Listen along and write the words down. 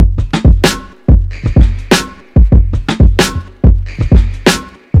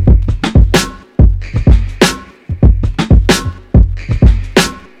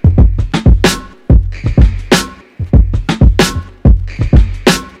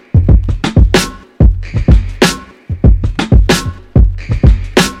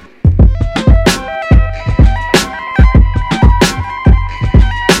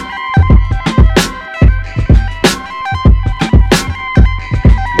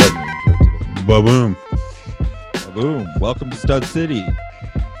Ba-boom. Boom. Welcome to Stud City.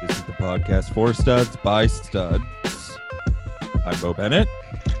 This is the podcast for studs by studs. I'm Bo Bennett.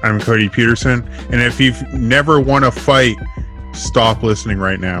 I'm Cody Peterson. And if you've never won a fight, stop listening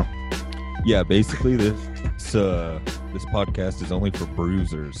right now. Yeah, basically this podcast is only for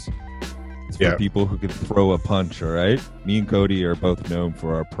bruisers. It's for people who can throw a punch, all right? Me and Cody are both known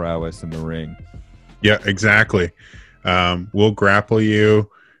for our prowess in the ring. Yeah, exactly. We'll grapple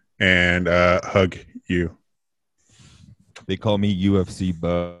you and hug you. They call me UFC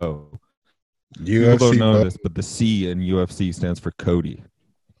Bo. UFC People don't know Bo. this, but the C in UFC stands for Cody.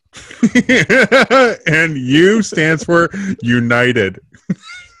 And U stands for United.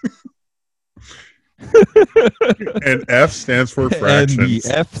 And F stands for fractions. And the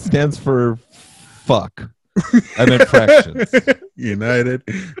F stands for fuck. I meant fractions. United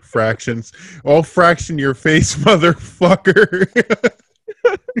fractions. I'll fraction your face, motherfucker.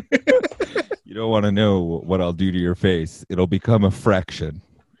 You don't want to know what I'll do to your face. It'll become a fraction.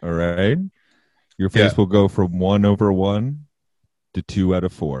 All right? Your face will go from 1/1 to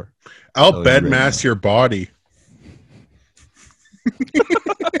 2/4. I'll bed mass your body.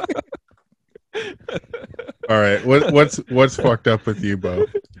 All right. What's fucked up with you, Bo?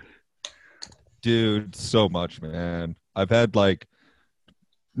 Dude, so much, man. I've had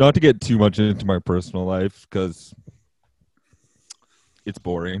not to get too much into my personal life because it's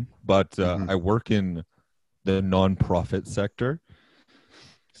boring, but I work in the nonprofit sector.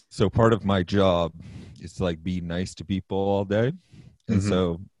 So part of my job is to be nice to people all day. And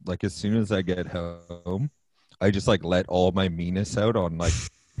so as soon as I get home, I just let all my meanness out on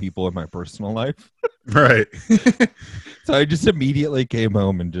people in my personal life. Right. So I just immediately came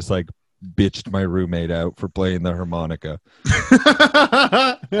home and just bitched my roommate out for playing the harmonica.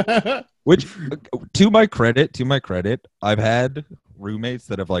 Which to my credit, I've had roommates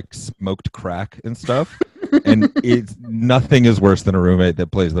that have smoked crack and stuff, and nothing is worse than a roommate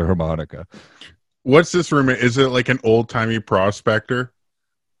that plays the harmonica. What's this roommate? Is it an old-timey prospector?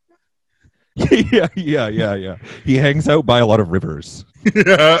 Yeah. He hangs out by a lot of rivers.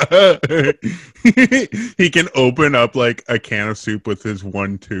 Yeah. He can open up a can of soup with his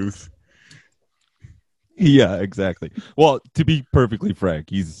one tooth. Yeah, exactly. Well, to be perfectly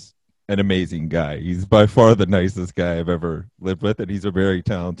frank, he's an amazing guy. He's by far the nicest guy I've ever lived with, and he's a very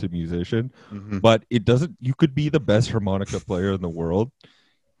talented musician. But you could be the best harmonica player in the world.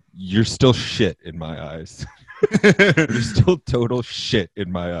 You're still shit in my eyes. You're still total shit in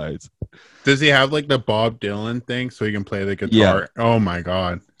my eyes. Does he have the Bob Dylan thing so he can play the guitar? Yeah. Oh my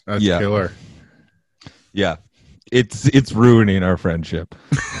god, that's killer. Yeah, it's ruining our friendship.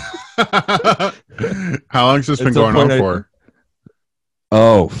 How long's this been going on for?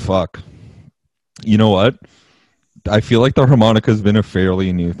 Oh fuck! You know what? I feel like the harmonica's been a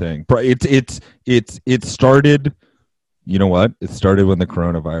fairly new thing. It started. You know what? It started when the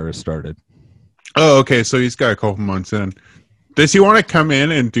coronavirus started. Oh, okay. So he's got a couple months in. Does he want to come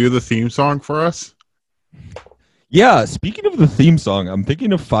in and do the theme song for us? Yeah. Speaking of the theme song, I'm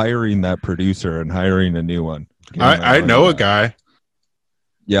thinking of firing that producer and hiring a new one. I know a guy.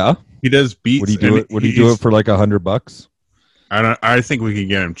 Yeah. He does beats. Would he do it? Would he do it for $100? I think we can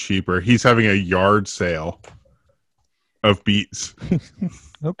get him cheaper. He's having a yard sale of beats.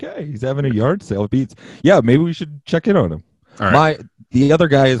 Okay, he's having a yard sale of beats. Yeah, maybe we should check in on him. All right. The other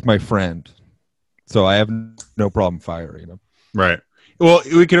guy is my friend, so I have no problem firing him. Right. Well,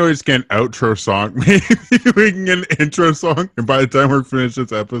 we can always get an outro song. Maybe we can get an intro song, and by the time we're finished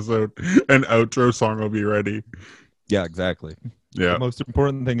this episode, an outro song will be ready. Yeah, exactly. Yeah. The most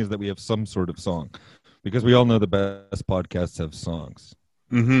important thing is that we have some sort of song, because we all know the best podcasts have songs.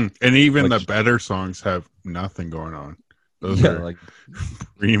 And even the better songs have nothing going on. Those are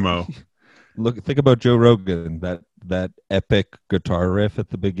primo. Think about Joe Rogan, that epic guitar riff at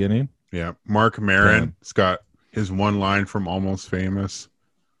the beginning. Yeah. Mark Maron's got his one line from Almost Famous.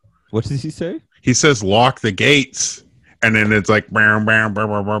 What does he say? He says, "Lock the gates," and then it's like, bow, bow, bow,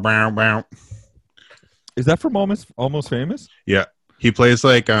 bow, bow, bow, bow. Is that from Almost Famous? Yeah. He plays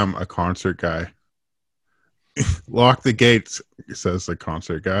a concert guy. Lock the gates, says the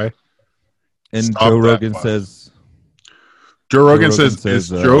concert guy. And Joe Rogan says... Joe Rogan says, it's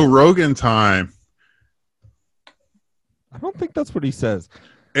Joe Rogan time. I don't think that's what he says.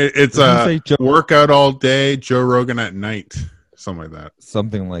 It's workout all day, Joe Rogan at night. Something like that.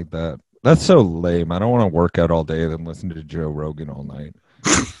 Something like that. That's so lame. I don't want to work out all day and then listen to Joe Rogan all night.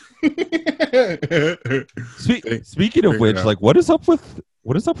 Speaking of which, what is up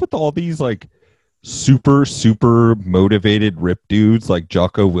with all these super motivated rip dudes like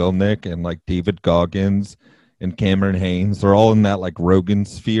Jocko Willink and David Goggins and Cameron Hanes? They're all in that Rogan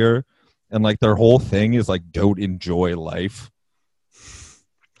sphere, and like their whole thing is like don't enjoy life.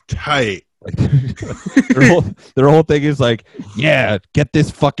 Tight. Like their whole thing is like, yeah, get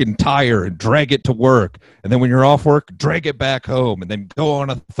this fucking tire and drag it to work, and then when you're off work, drag it back home, and then go on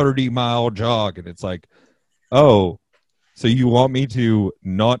a 30-mile jog. And it's like, oh, so you want me to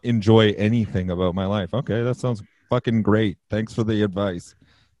not enjoy anything about my life? Okay, that sounds fucking great. Thanks for the advice.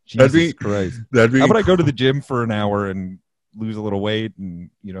 Jesus Christ. How about I go to the gym for an hour and lose a little weight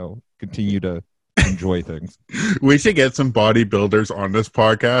and, you know, continue to enjoy things. We should get some bodybuilders on this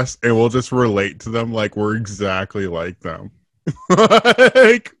podcast and we'll just relate to them like we're exactly like them.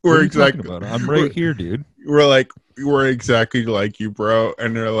 Like we're exactly about? I'm right here, dude. We're exactly like you, bro.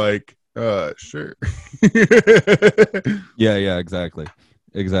 And they're like, sure. Yeah, exactly.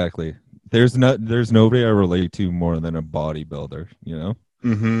 There's nobody I relate to more than a bodybuilder, you know?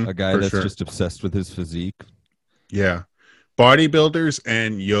 Mm-hmm, a guy that's just obsessed with his physique. Yeah. Bodybuilders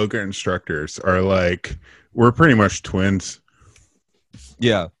and yoga instructors are like, we're pretty much twins.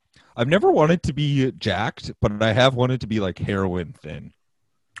 Yeah. I've never wanted to be jacked, but I have wanted to be like heroin thin.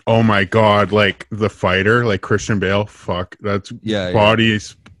 Oh my God. Like the fighter, like Christian Bale. Fuck. That's body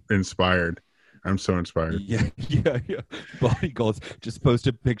inspired. I'm so inspired. Yeah. Body goals. Just post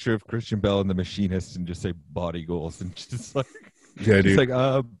a picture of Christian Bale and the Machinist and just say body goals and just like, yeah, dude. Like,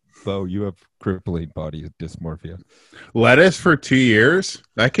 Bo, you have crippling body dysmorphia. Lettuce for 2 years?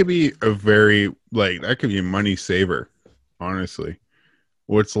 That could be that could be a money saver, honestly.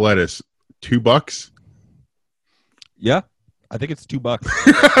 What's lettuce? $2? Yeah, I think it's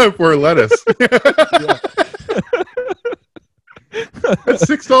 $2 for lettuce. That's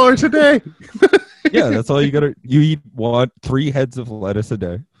 $6 a day. Yeah, that's all you gotta. You want 3 heads of lettuce a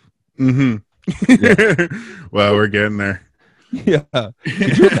day. Mm-hmm. Yeah. Well, we're getting there. Yeah.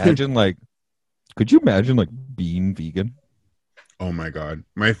 Could you imagine being vegan? Oh my God.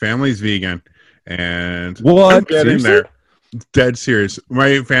 My family's vegan and what? I'm getting Seriously? there. Dead serious.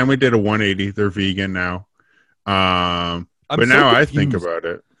 My family did a 180. They're vegan now. But now I think about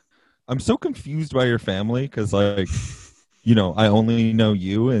it. I'm so confused by your family because like, you know, I only know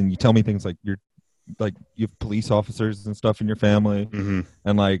you and you tell me things like you have police officers and stuff in your family. Mm-hmm.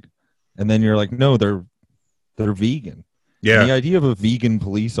 And then you're like, no, they're vegan. Yeah. And the idea of a vegan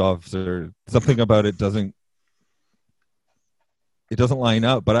police officer, something about it doesn't line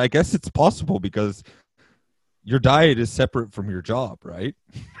up, but I guess it's possible because your diet is separate from your job, right?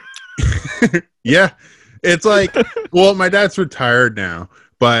 Yeah. It's like, well, my dad's retired now,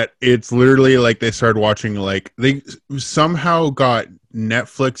 but it's literally like they started watching, like they somehow got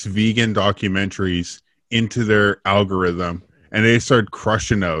Netflix vegan documentaries into their algorithm and they started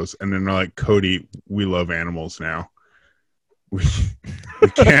crushing those. And then they're like, Cody, we love animals now. We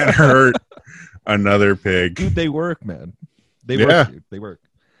can't hurt another pig. Dude, they work, man. They work, dude. They work.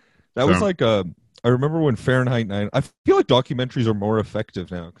 That was like I remember when Fahrenheit 9. I feel like documentaries are more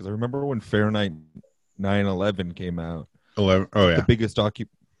effective now because I remember when Fahrenheit 9/11 came out. 11. Oh yeah. The biggest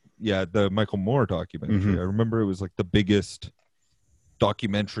the Michael Moore documentary. Mm-hmm. I remember it was like the biggest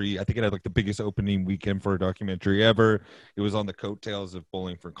documentary. I think it had like the biggest opening weekend for a documentary ever. It was on the coattails of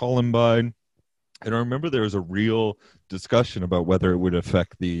Bowling for Columbine. And I remember there was a real discussion about whether it would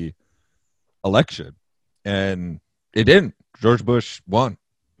affect the election. And it didn't. George Bush won.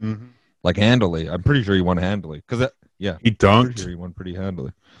 Mm-hmm. Like handily. I'm pretty sure he won handily. Because, he dunked. Sure he won pretty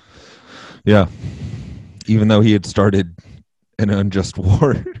handily. Yeah. Even though he had started an unjust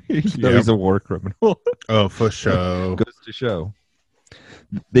war. He's a war criminal. Oh, for sure. Goes to show.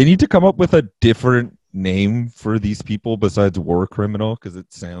 They need to come up with a different name for these people besides war criminal because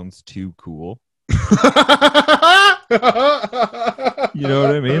it sounds too cool. You know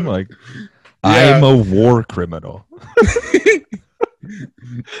what I mean? Like, yeah. I'm a war criminal.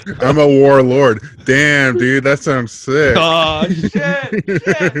 I'm a warlord. Damn, dude, that sounds sick. Oh, shit.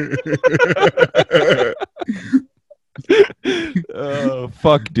 Oh,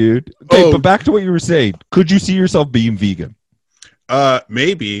 fuck, dude. Okay, but back to what you were saying. Could you see yourself being vegan?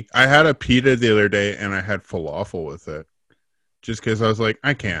 Maybe. I had a pita the other day and I had falafel with it. Just because I was like,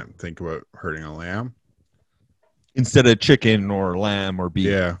 I can't think about hurting a lamb. Instead of chicken or lamb or beef.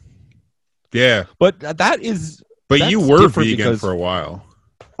 Yeah. Yeah. But that's you were vegan for a while.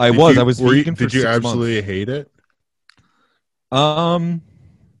 I was vegan for 6 months. Did you absolutely hate it? No,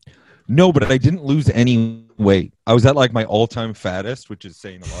 but I didn't lose any weight. I was at like my all-time fattest, which is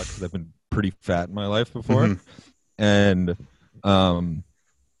saying a lot because I've been pretty fat in my life before. Mm-hmm. And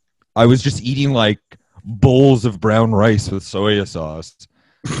I was just eating like bowls of brown rice with soya sauce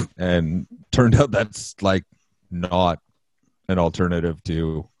and turned out that's like not an alternative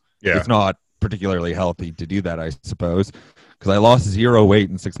to it's not particularly healthy to do that, I suppose, because I lost 0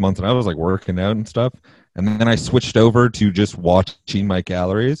 weight in 6 months, and I was like working out and stuff. And then I switched over to just watching my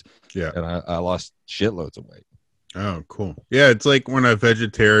calories. Yeah. And I lost shitloads of weight. Oh, cool. Yeah, it's like when a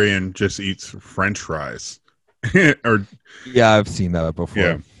vegetarian just eats French fries. Or yeah, I've seen that before.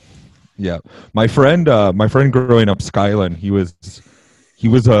 Yeah. Yeah. My friend growing up, Skyland, he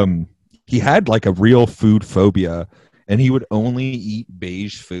had like a real food phobia, and he would only eat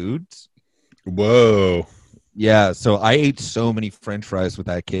beige foods. Whoa. Yeah, so I ate so many French fries with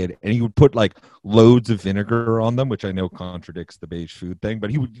that kid, and he would put like loads of vinegar on them, which I know contradicts the beige food thing, but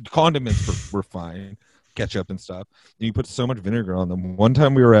condiments were fine, ketchup and stuff. And he put so much vinegar on them. One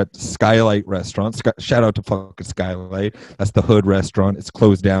time we were at Skylight Restaurant. Shout out to fucking Skylight. That's the hood restaurant. It's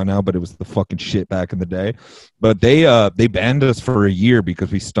closed down now, but it was the fucking shit back in the day. But they banned us for a year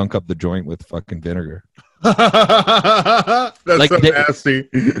because we stunk up the joint with fucking vinegar. That's like so nasty.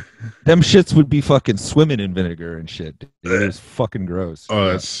 Them shits would be fucking swimming in vinegar and shit. Dude. It was fucking gross. Oh,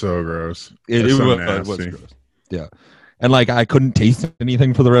 that's so gross. It was gross. Yeah. And like I couldn't taste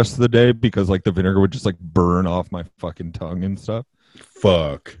anything for the rest of the day because like the vinegar would just like burn off my fucking tongue and stuff.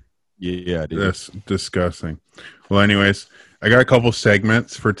 Fuck. Yeah, dude. That's disgusting. Well, anyways, I got a couple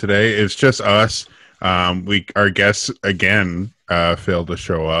segments for today. It's just us. Our guests again failed to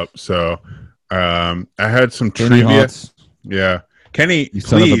show up, so I had some Kenny trivia. Hotz. Yeah, Kenny, you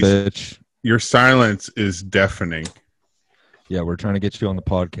son please, of a bitch. Your silence is deafening. Yeah, we're trying to get you on the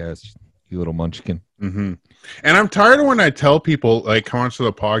podcast, you little munchkin. Mm-hmm. And I'm tired of when I tell people, like, come on to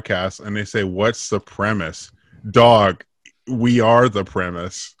the podcast, and they say, what's the premise? Dog, we are the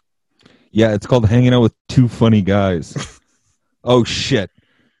premise. Yeah, it's called Hanging Out with Two Funny Guys. Oh, shit.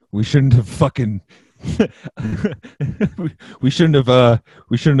 We shouldn't have fucking... we shouldn't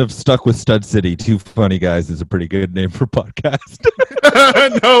have stuck with Stud City. Two Funny Guys is a pretty good name for podcast.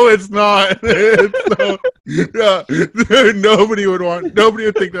 No, it's not. Nobody would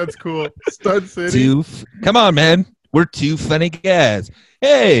think that's cool. Stud City. Come on, man. We're two funny guys.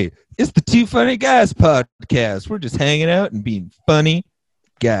 Hey, it's the Two Funny Guys podcast. We're just hanging out and being funny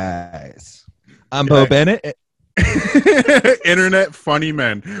guys. I'm Bo Bennett. Internet funny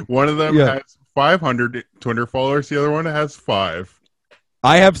men. One of them has 500 Twitter followers. The other one has 5.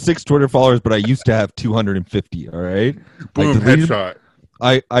 I have 6 Twitter followers, but I used to have 250. All right. Boom, headshot.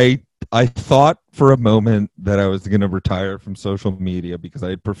 I thought for a moment that I was going to retire from social media because I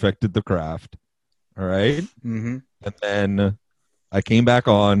had perfected the craft. All right. Mm-hmm. And then I came back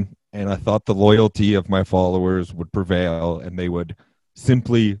on, and I thought the loyalty of my followers would prevail, and they would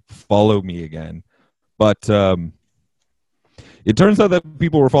simply follow me again. But it turns out that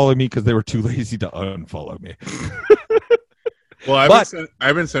people were following me because they were too lazy to unfollow me. Well,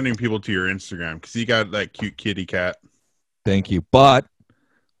 I've been sending people to your Instagram because you got that cute kitty cat. Thank you. But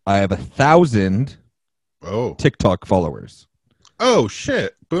I have 1,000 TikTok followers. Oh,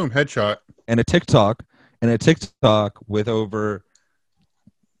 shit. Boom, headshot. And a TikTok with over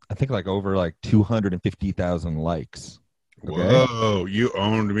 250,000 likes. Okay? Whoa, you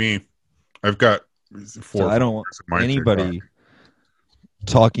owned me. I've got 4. So I don't want anybody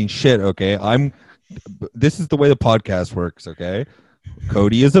talking shit, okay? This is the way the podcast works, okay?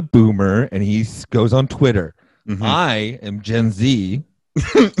 Cody is a boomer, and he goes on Twitter. Mm-hmm. I am Gen Z.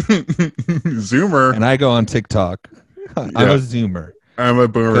 Zoomer. And I go on TikTok. I'm a Zoomer. I'm a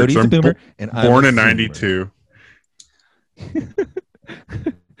boomer. Cody's a boomer, and I'm born a in 92.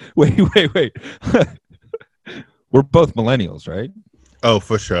 Wait. We're both millennials, right? Oh,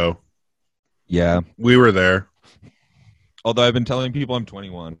 for sure. Yeah. We were there. Although I've been telling people I'm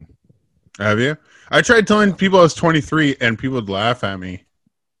 21. Have you? I tried telling people I was 23, and people would laugh at me.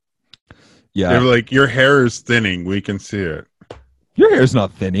 Yeah. They were like, your hair is thinning. We can see it. Your hair's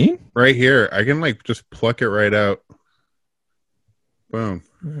not thinning. Right here. I can, like, just pluck it right out. Boom.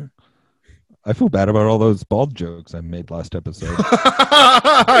 I feel bad about all those bald jokes I made last episode.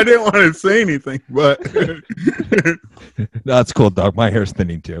 I didn't want to say anything, but... That's cool, dog. My hair's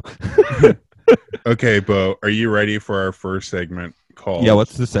thinning, too. Okay, Bo, are you ready for our first segment called... Yeah,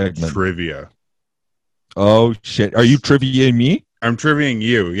 what's the segment? Trivia. Oh, shit. Are you triviaing me? I'm triviaing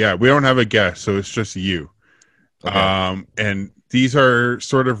you. Yeah, we don't have a guest, so it's just you. Okay. And these are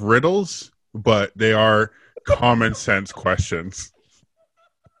sort of riddles, but they are common sense questions.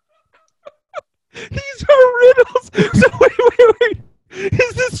 These are riddles. So wait.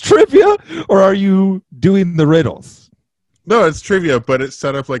 Is this trivia, or are you doing the riddles? No, it's trivia, but it's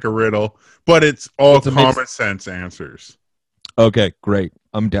set up like a riddle, but it's all common sense answers. Okay, great.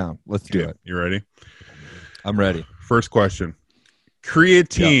 I'm down. Let's do it. You ready? I'm ready. First question.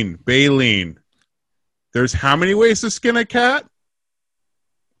 Creatine, baleen. There's how many ways to skin a cat?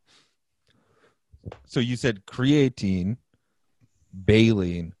 So you said creatine.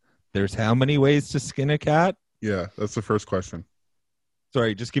 baleen, there's how many ways to skin a cat? Yeah, that's the first question.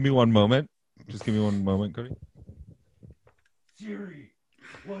 Sorry, just give me one moment. Just give me one moment, Cody. Siri,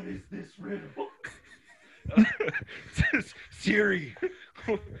 what is this riddle? Siri,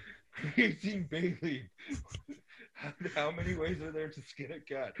 creatine baleen. How many ways are there to skin a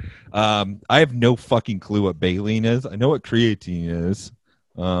cat? I have no fucking clue what baleen is. I know what creatine is.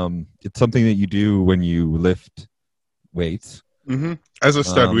 It's something that you do when you lift weights. Mm-hmm. As a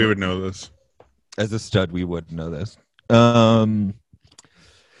stud, we would know this. As a stud, we would know this. Okay.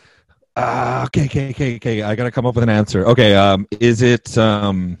 I gotta come up with an answer. Okay. Is it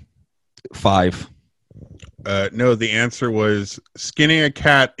 5? No, the answer was skinning a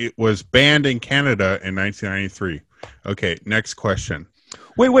cat. It was banned in Canada in 1993. Okay, next question.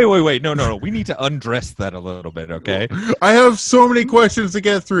 Wait. No. We need to undress that a little bit, okay? I have so many questions to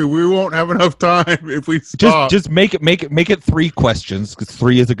get through. We won't have enough time if we stop. Just make it 3 questions, because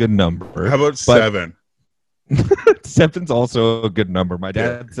 3 is a good number. How about 7? 7's also a good number. My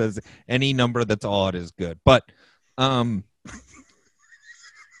dad says any number that's odd is good. But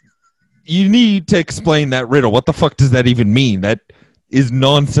you need to explain that riddle. What the fuck does that even mean? That is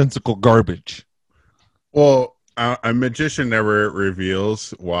nonsensical garbage. Well, a magician never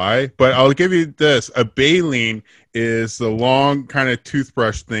reveals why, but I'll give you this. A baleen is the long kind of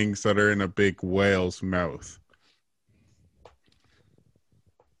toothbrush things that are in a big whale's mouth.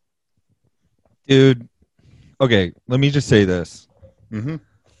 Dude, okay, let me just say this. Mm-hmm.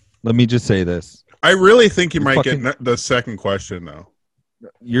 Let me just say this. I really think you might get the second question, though.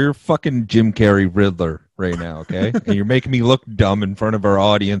 You're fucking Jim Carrey Riddler right now, okay? And you're making me look dumb in front of our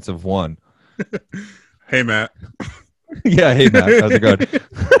audience of 1. Hey, Matt. Yeah, hey, Matt. How's it going?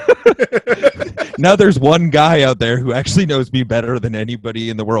 Now there's one guy out there who actually knows me better than anybody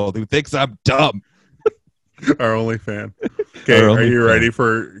in the world, who thinks I'm dumb. Our only fan. Okay, are you ready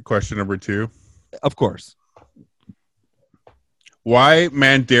for question number 2? Of course. Why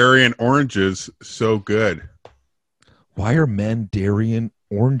Mandarin oranges so good? Why are Mandarin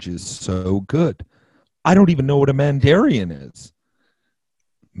oranges so good? I don't even know what a Mandarin is.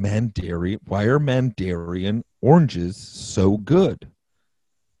 Why are Mandarin oranges so good?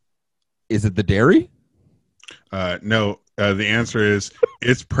 Is it the dairy? No, the answer is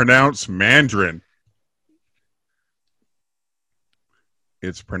it's pronounced Mandarin.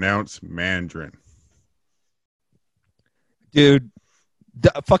 It's pronounced Mandarin. Dude,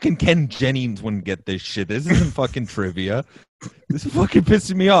 fucking Ken Jennings wouldn't get this shit. This isn't fucking trivia. This is fucking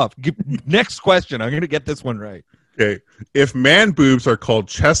pissing me off. Next question. I'm going to get this one right. Okay. If man boobs are called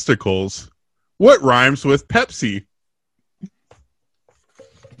chesticles, what rhymes with Pepsi?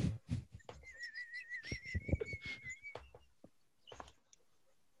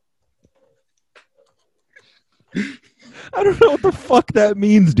 I don't know what the fuck that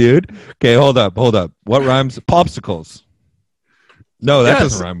means, dude. Okay, hold up. What rhymes? Popsicles. No, that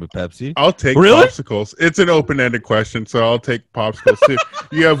doesn't rhyme with Pepsi. I'll take popsicles. It's an open-ended question, so I'll take popsicles too.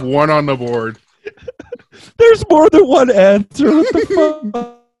 You have 1 on the board. There's more than one answer. What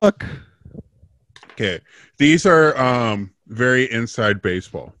the fuck? Okay. These are very inside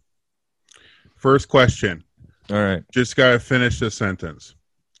baseball. First question. All right. Just got to finish the sentence.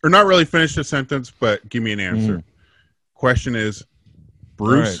 Or not really finish the sentence, but give me an answer. Question is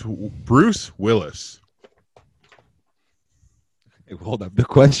Bruce Willis. Hey, hold up. The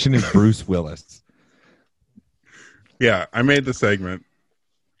question is Bruce Willis. Yeah, I made the segment.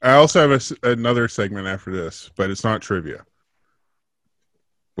 I also have another segment after this, but it's not trivia.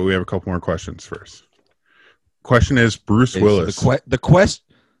 But we have a couple more questions first. Question is Bruce Willis. So the question.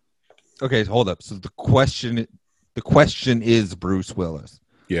 Okay, hold up. So the question is Bruce Willis.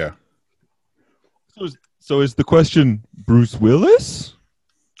 Yeah. So is the question Bruce Willis?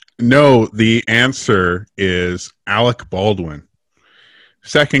 No, the answer is Alec Baldwin.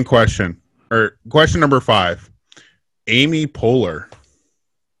 Second question, or question number 5. Amy Poehler.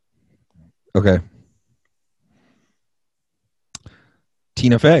 Okay.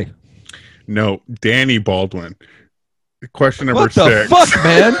 Tina Fey. No, Danny Baldwin. Question number 6. What the fuck,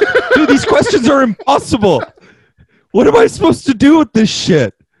 man? Dude, these questions are impossible. What am I supposed to do with this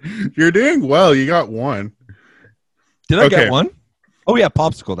shit? You're doing well. You got 1. Did I get 1? Oh yeah,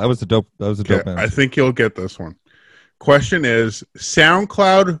 popsicle. That was a dope answer. I think you'll get this one. Question is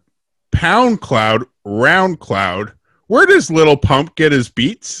SoundCloud, PoundCloud, RoundCloud. Where does Lil Pump get his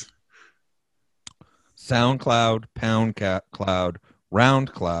beats? SoundCloud, PoundCloud,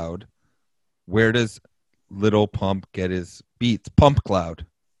 RoundCloud. Where does Lil Pump get his beats? Pump Cloud.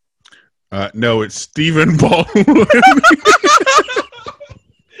 No, it's Stephen Baldwin.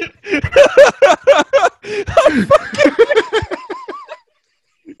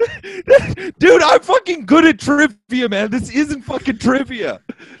 Dude, I'm fucking good at trivia, man. This isn't fucking trivia.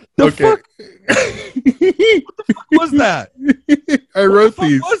 The fuck was that? I wrote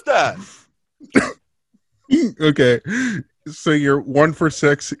these. What was that? Okay, so you're 1 for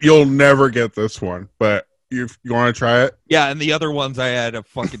 6. You'll never get this one, but you want to try it? Yeah, and the other ones I had a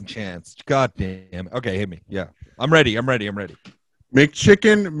fucking chance. God damn. Okay, hit me. Yeah, I'm ready.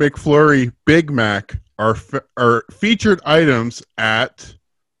 McChicken, McFlurry, Big Mac are featured items at.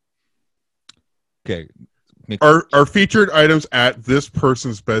 Okay. Are featured items at this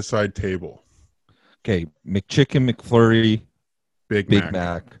person's bedside table. Okay, McChicken, McFlurry, Big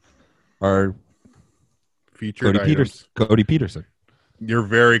Mac are featured items. Cody Peterson. You're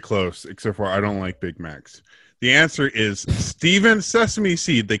very close, except for I don't like Big Macs. The answer is Steven Sesame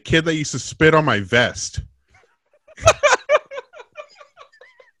Seed, the kid that used to spit on my vest.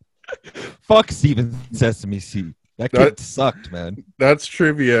 Fuck Steven Sesame Seed. That kid sucked, man. That's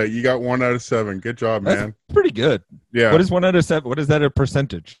trivia. You got 1 out of 7. Good job, man. That's pretty good. Yeah. What is 1 out of 7? What is that a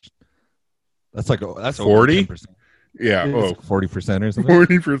percentage? That's like that's 40. Yeah. Oh, 40% or something.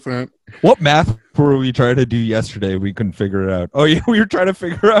 40%. What math were we trying to do yesterday? We couldn't figure it out. Oh yeah, we were trying to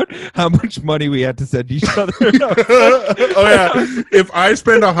figure out how much money we had to send each other. Oh yeah. If I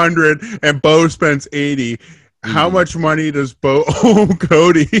spend 100 and Bo spends 80, how much money does Bo owe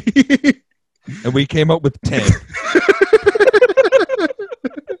Cody? And we came up with 10.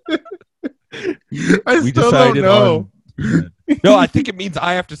 We still don't know. No, I think it means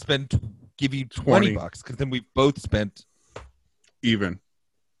I have to give you $20 because then we both spent even.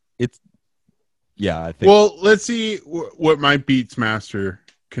 I think. Well, let's see what my Beats Master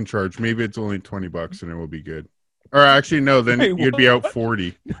can charge. Maybe it's only $20 and it will be good. Or actually, no, then you'd be out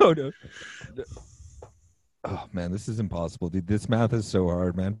 40. No. Oh man, this is impossible, dude. This math is so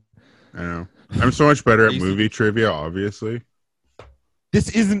hard, man. I know. I'm so much better at movie trivia, obviously. This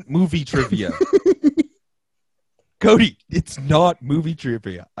isn't movie trivia. Cody, it's not movie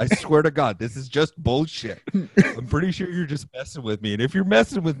trivia. I swear to God, this is just bullshit. I'm pretty sure you're just messing with me. And if you're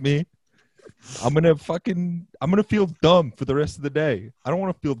messing with me, I'm going to feel dumb for the rest of the day. I don't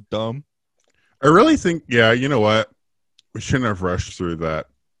want to feel dumb. I really think, you know what? We shouldn't have rushed through that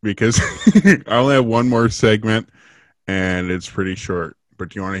because I only have one more segment and it's pretty short. But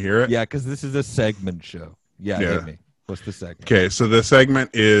do you want to hear it? Yeah, because this is a segment show. Yeah. Hit me. What's the segment? Okay, so the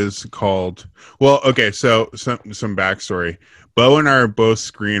segment is called... Well, okay, so some backstory. Bo and I are both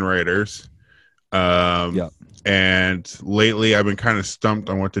screenwriters. And lately I've been kind of stumped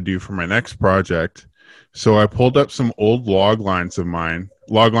on what to do for my next project. So I pulled up some old log lines of mine.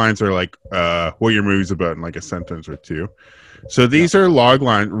 Log lines are like what your movie's about in like a sentence or two. So these are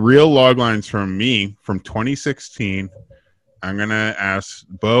real log lines from me from 2016. I'm going to ask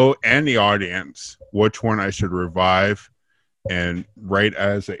Bo and the audience which one I should revive and write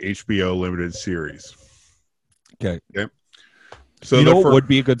as a HBO limited series. Okay. So you know what would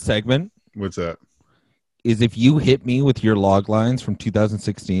be a good segment? What's that? Is if you hit me with your log lines from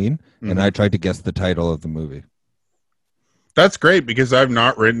 2016 and I tried to guess the title of the movie. That's great because I've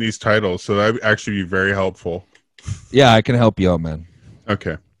not written these titles, so that would actually be very helpful. Yeah, I can help you out, man.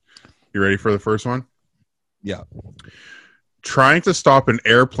 Okay. You ready for the first one? Yeah. Trying to stop an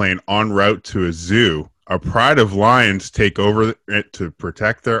airplane en route to a zoo, a pride of lions take over it to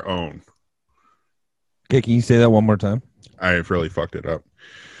protect their own. Okay, can you say that one more time? I've really fucked it up.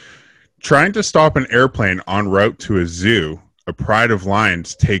 Trying to stop an airplane en route to a zoo, a pride of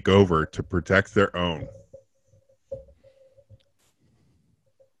lions take over to protect their own.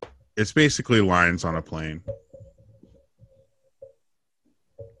 It's basically lions on a plane.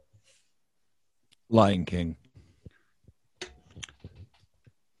 Lion King.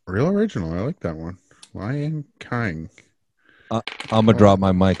 Real original. I like that one. Lion King. I'm going to drop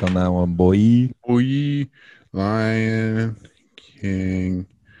my mic on that one, boy. Boy. Lion King.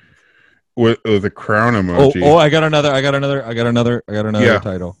 With the crown emoji. Oh, I got another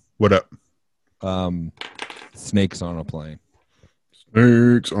title. What up? Snakes on a Plane.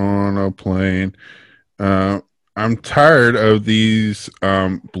 Snakes on a plane. I'm tired of these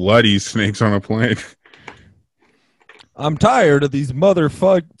bloody snakes on a plane. I'm tired of these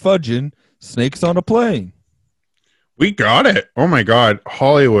fudging snakes on a plane. We got it. Oh my God.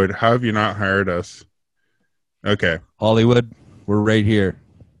 Hollywood, how have you not hired us? Okay. Hollywood, we're right here.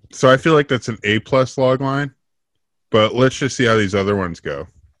 So I feel like that's an A+ log line, but let's just see how these other ones go.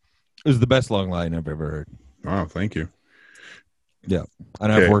 It was the best log line I've ever heard. Oh, thank you. Yeah.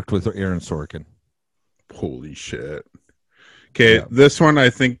 And I've worked with Aaron Sorkin. Holy shit. Okay, This one I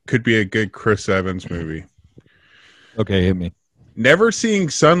think could be a good Chris Evans movie. Okay, hit me. Never seeing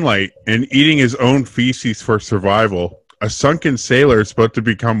sunlight and eating his own feces for survival, A sunken sailor is about to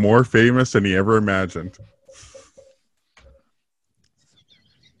become more famous than he ever imagined.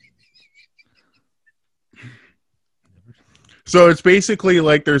 So it's basically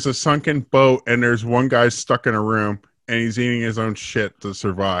like there's a sunken boat and there's one guy stuck in a room and he's eating his own shit to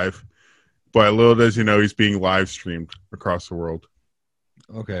survive. But little does he know he's being live streamed across the world.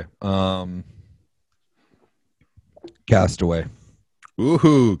 Okay. Castaway.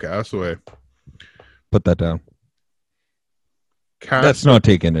 Woohoo, Castaway. Put that down. That's not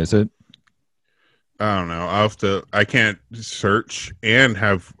taken, is it? I don't know. I can't search and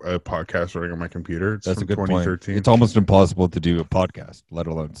have a podcast running on my computer. It's That's from a good 2013. point. It's almost impossible to do a podcast, let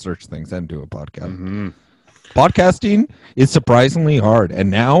alone search things and do a podcast. Mm-hmm. Podcasting is surprisingly hard.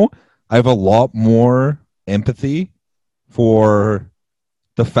 And now I have a lot more empathy for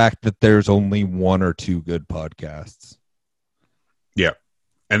the fact that there's only one or two good podcasts. Yeah.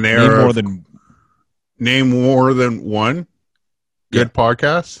 And they Name are more than one good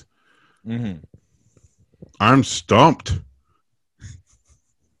podcast. Mm-hmm. I'm stumped.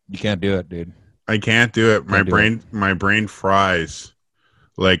 You can't do it, dude. I can't do it. My brain fries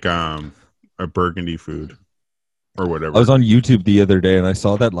like a burgundy food or whatever. I was on YouTube the other day and I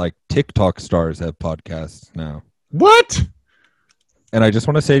saw that like TikTok stars have podcasts now. What? And I just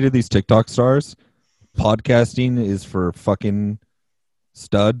want to say to these TikTok stars, podcasting is for fucking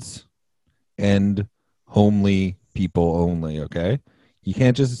studs and homely people only, okay? You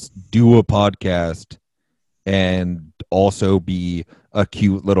can't just do a podcast and also be a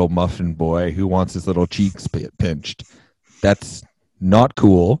cute little muffin boy who wants his little cheeks pinched. That's not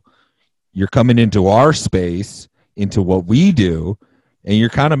cool. You're coming into our space, into what we do, and you're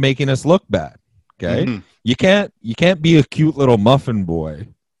kind of making us look bad, okay? Mm-hmm. You can't be a cute little muffin boy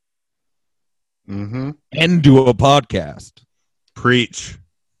and do a podcast. Preach.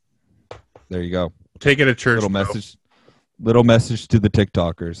 There you go. Take it to church. Little message to the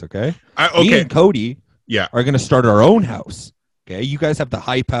TikTokers, okay? Okay. Me and Cody are going to start our own house, okay? You guys have the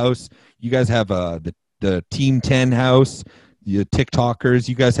Hype House. You guys have the Team 10 house, the TikTokers.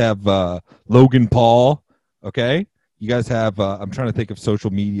 You guys have Logan Paul, okay? You guys have, I'm trying to think of social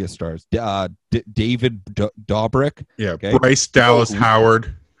media stars. David Dobrik. Yeah, okay? Bryce Dallas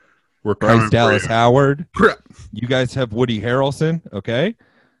Howard. Bryce Dallas Howard. You guys have Woody Harrelson, okay?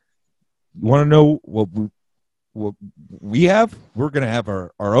 You want to know what we have? We're going to have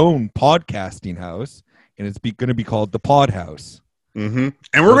our own podcasting house, and it's going to be called the Pod House. Mm-hmm.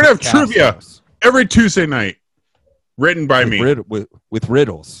 And we're going to have trivia every Tuesday night, written by me. With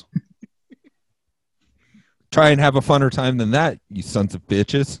riddles. Try and have a funner time than that, you sons of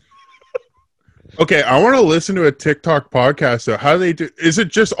bitches. Okay, I want to listen to a TikTok podcast. So how do they do? Is it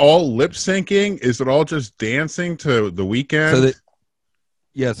just all lip syncing? Is it all just dancing to The Weeknd?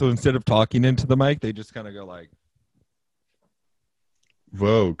 So instead of talking into the mic, they just kind of go like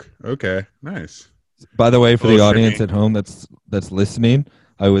Vogue. Okay, nice. By the way, for the audience at home that's listening,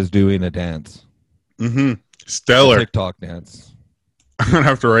 I was doing a dance. Mm-hmm. Stellar. A TikTok dance. I'm gonna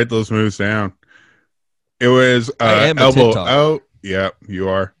have to write those moves down. It was elbow out. Yeah, you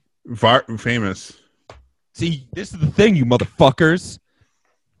are famous. See, this is the thing, you motherfuckers.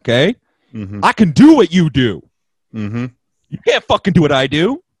 Okay, I can do what you do. Mm-hmm. You can't fucking do what I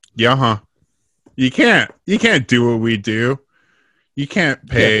do. Yeah, huh? You can't do what we do. You can't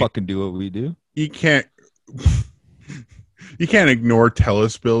pay. You can't fucking do what we do. You can't. You can't ignore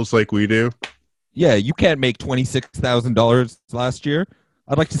TELUS bills like we do. Yeah, you can't make $26,000 last year.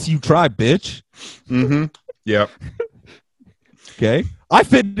 I'd like to see you try, bitch. Mm-hmm. Yep. Okay. I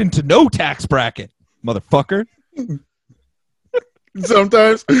fit into no tax bracket, motherfucker.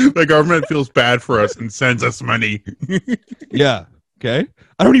 Sometimes the government feels bad for us and sends us money. Yeah. Okay.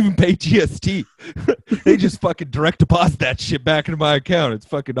 I don't even pay GST. They just fucking direct deposit that shit back into my account. It's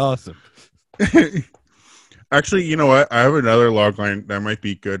fucking awesome. Actually, you know what? I have another logline that might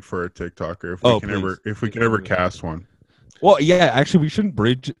be good for a TikToker if we can ever cast one. Well, yeah, actually we shouldn't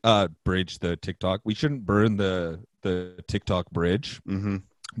bridge the TikTok. We shouldn't burn the TikTok bridge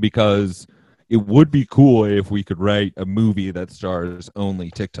because it would be cool if we could write a movie that stars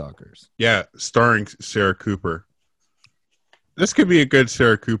only TikTokers. Yeah, starring Sarah Cooper. This could be a good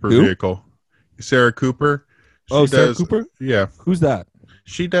Sarah Cooper vehicle. Sarah Cooper. Sarah Cooper? Yeah. Who's that?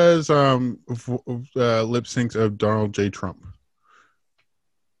 She does lip syncs of Donald J. Trump.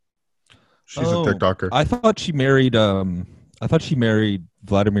 She's a TikToker. I thought she married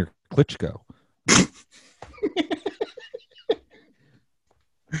Vladimir Klitschko.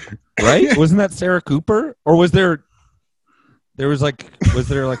 Right? Wasn't that Sarah Cooper? Or was there like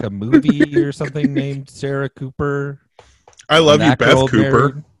a movie or something named Sarah Cooper? I love you, Beth Cooper.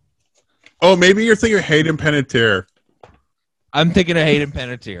 Married? Oh, maybe you're thinking of Hayden Panettiere. I'm thinking of Hayden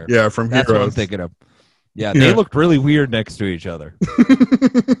Panettiere. Yeah, from That's Heroes. what I'm thinking of. Yeah, they looked really weird next to each other.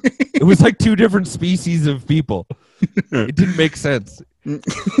 It was like two different species of people. It didn't make sense.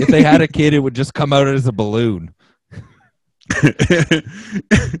 If they had a kid, it would just come out as a balloon.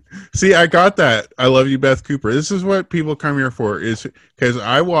 See, I got that. I love you, Beth Cooper. This is what people come here for, is because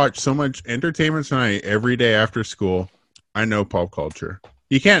I watch so much Entertainment Tonight every day after school. I know pop culture.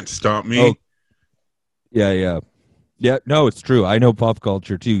 You can't stop me. Oh. Yeah. No, it's true. I know pop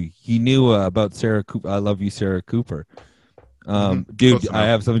culture too. He knew about Sarah Cooper. I love you, Sarah Cooper. Dude, I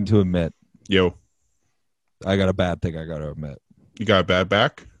have something to admit. Yo, I got a bad thing I got to admit. you got a bad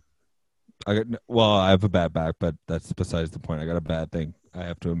back? I have a bad back, but that's besides the point. I got a bad thing I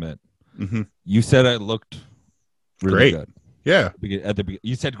have to admit. Mm-hmm. You said I looked really good. Yeah.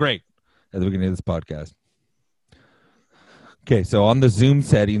 You said great at the beginning of this podcast. Okay, so on the Zoom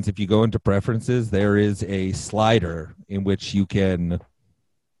settings, if you go into preferences, there is a slider in which you can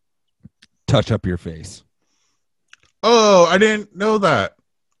touch up your face. Oh, I didn't know that.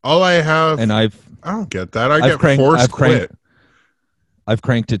 All I have, and I don't get that. I get force quit. I've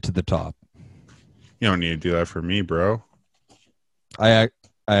cranked it to the top. You don't need to do that for me, bro. I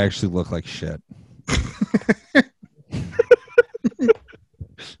actually look like shit.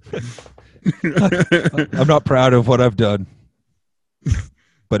 I'm not proud of what I've done,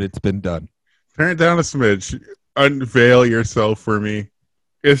 but it's been done. Turn it down a smidge. Unveil yourself for me.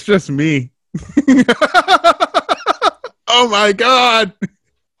 It's just me. Oh my god.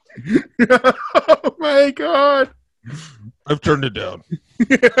 Oh my god. I've turned it down.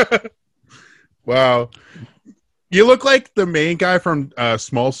 Wow. You look like the main guy from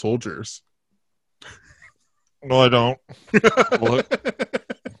Small Soldiers. No, I don't.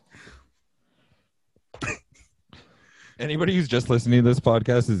 Anybody who's just listening to this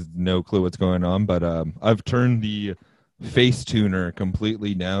podcast has no clue what's going on, but I've turned the face tuner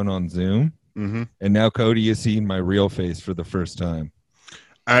completely down on Zoom, and now Cody is seeing my real face for the first time.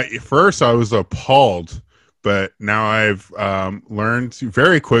 At first, I was appalled, but now I've learned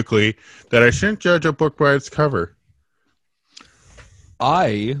very quickly that I shouldn't judge a book by its cover.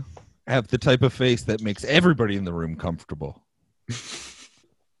 I have the type of face that makes everybody in the room comfortable.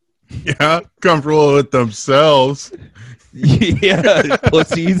 Yeah, comfortable with themselves. Yeah,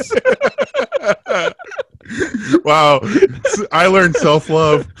 pussies. Wow, I learned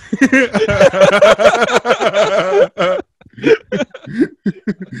self-love.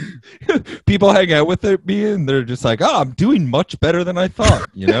 People hang out with me and they're just like, "Oh, I'm doing much better than I thought,"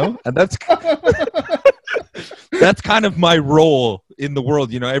 you know? And that's kind of my role in the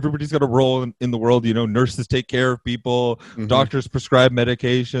world. You know, everybody's got a role in the world. You know, nurses take care of people, doctors prescribe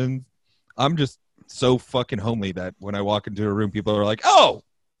medications. I'm just so fucking homely that when I walk into a room, people are like, "Oh,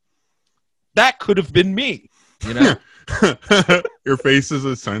 that could have been me," you know? Your face is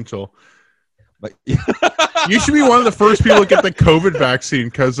essential. But you should be one of the first people to get the COVID vaccine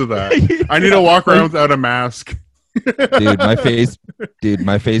because of that. I need to walk around without a mask. Dude, my face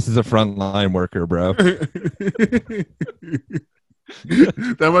is a frontline worker, bro.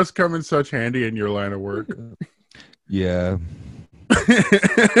 That must come in such handy in your line of work. Yeah.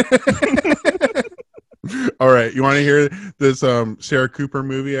 All right, you want to hear this Sarah Cooper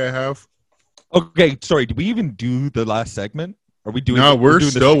movie I have? Okay, sorry. Did we even do the last segment? Are we doing? No, we're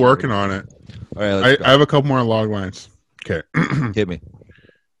still working on it. All right, I have a couple more log lines. Okay, hit me.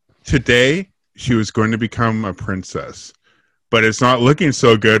 Today, she was going to become a princess, but it's not looking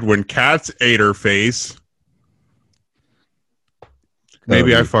so good when cats ate her face.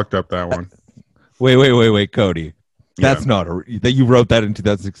 Maybe I fucked up that one. Wait, Cody. That's not that you wrote that in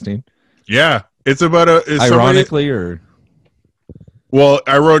 2016. Yeah, it's about ironically or. Well,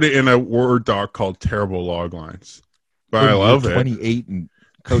 I wrote it in a Word doc called Terrible Log Lines. But I love it. 28 and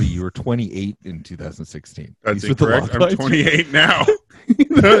Cody, you were 28 in 2016. That's incorrect. I'm 28 now.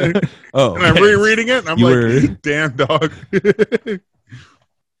 Oh, and I'm rereading it. And I'm like, damn dog.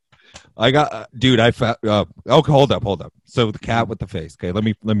 I got, dude. I found. Hold up. So the cat with the face. Okay, let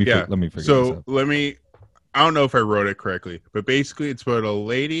me figure this out. I don't know if I wrote it correctly, but basically, it's about a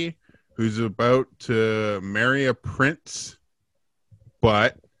lady who's about to marry a prince,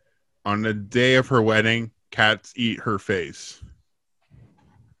 but on the day of her wedding, cats eat her face.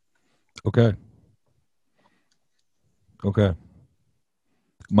 Okay.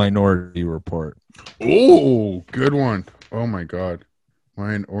 Minority Report. Oh, good one. Oh my god.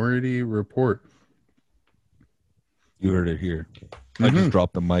 Minority Report. You heard it here. I just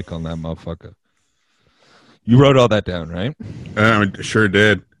dropped the mic on that motherfucker. You wrote all that down, right? I sure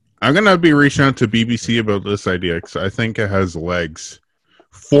did. I'm going to be reaching out to BBC about this idea because I think it has legs.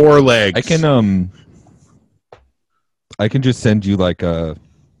 4 legs. I I can just send you like a,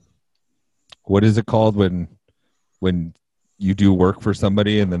 what is it called when you do work for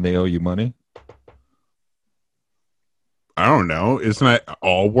somebody and then they owe you money? I don't know. Isn't that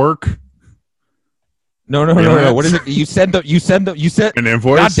all work? No. What is it? You send An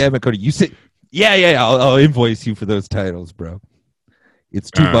invoice? God damn it, Cody. You said, yeah. I'll invoice you for those titles, bro.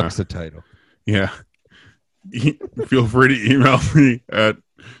 It's $2 a title. Yeah. Feel free to email me at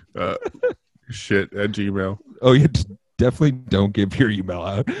shit@gmail. Oh, you definitely don't give your email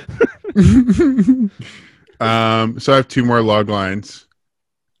out. So I have 2 more log lines.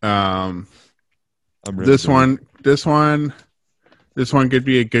 This one could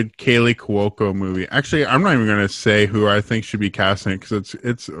be a good Kaylee Cuoco movie. Actually, I'm not even going to say who I think should be casting because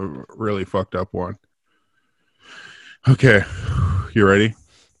it's a really fucked up one. Okay, you ready?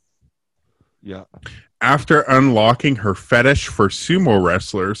 Yeah. After unlocking her fetish for sumo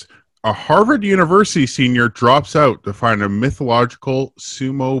wrestlers, a Harvard University senior drops out to find a mythological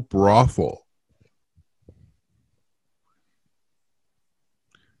sumo brothel.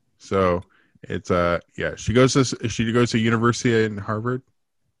 So it's she goes to university in Harvard.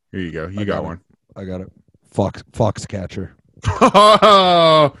 Here you go. You got one. I got it. Foxcatcher.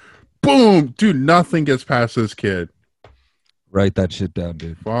 Boom, dude! Nothing gets past this kid. Write that shit down,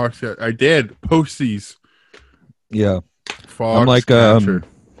 dude. Fox. I did. Posties. Yeah. Fox. I'm like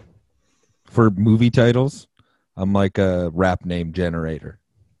for movie titles, I'm like a rap name generator.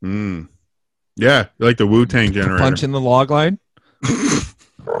 Yeah, you're like the Wu-Tang generator. Punch in the log line.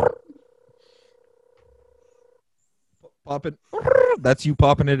 Pop it. That's you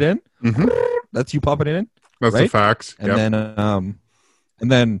popping it in. Mm-hmm. That's you popping it in. That's right? the facts. And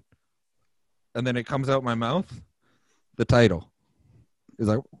then it comes out my mouth. The title is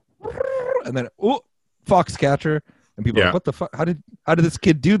like, and then Foxcatcher, and people are like, what the fuck? How did this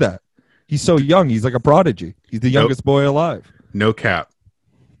kid do that? He's so young. He's like a prodigy. He's the youngest boy alive. No cap.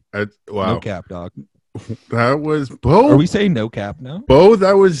 Wow. No cap, dog. That was Bo. Are we saying no cap now? Bo,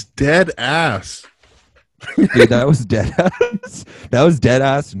 that was dead ass. Dude, that was dead ass. That was dead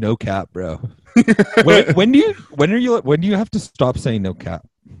ass. No cap, bro. when do you have to stop saying no cap?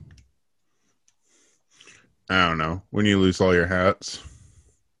 I don't know. When you lose all your hats.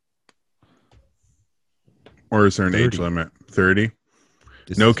 Or is there an 30. age limit? 30?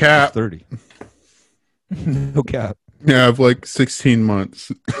 No cap. 30. No cap. Yeah, I have like 16 months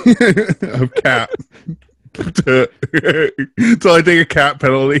of cap. Until I take a cap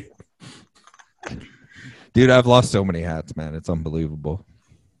penalty. Dude, I've lost so many hats, man. It's unbelievable.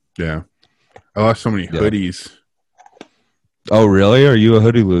 Yeah. I lost so many hoodies. Oh, really? Are you a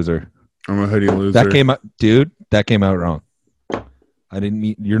hoodie loser? I'm a hoodie loser. That came out wrong. I didn't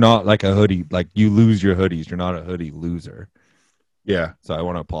mean, you're not like a hoodie. Like, you lose your hoodies. You're not a hoodie loser. Yeah. So I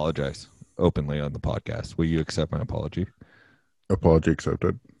want to apologize openly on the podcast. Will you accept my apology? Apology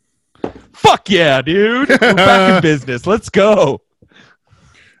accepted. Fuck yeah, dude. We're back in business. Let's go.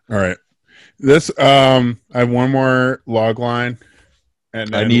 All right. This I have one more log line.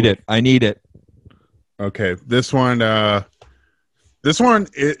 And I need it. Okay. This one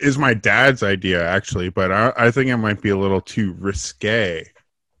is my dad's idea, actually, but I think it might be a little too risque.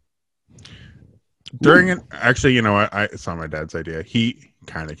 Actually, you know what? It's not my dad's idea. He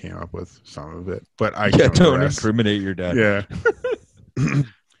kind of came up with some of it, but don't incriminate your dad. Yeah.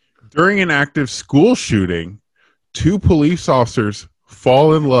 During an active school shooting, 2 police officers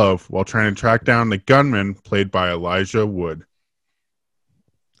fall in love while trying to track down the gunman played by Elijah Wood.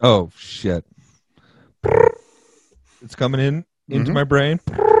 Oh, shit. It's coming into my brain.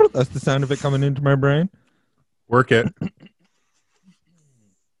 That's the sound of it coming into my brain. Work it.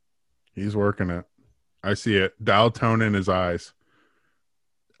 He's working it. I see it. Dial tone in his eyes.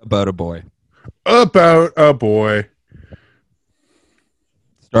 About a boy. About a boy.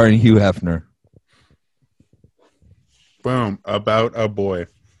 Starring Hugh Hefner. Boom. About a boy.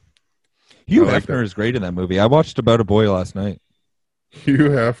 Hugh Hefner is great in that movie. I watched About a Boy last night. Hugh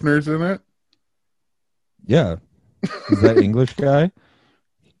Hefner's in it? Yeah. Is that English guy?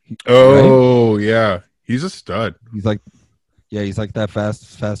 Oh, right? Yeah. He's a stud. He's like that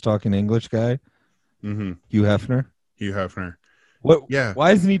fast talking English guy. Mm-hmm. Hugh Hefner. Hugh Hefner. What? Yeah.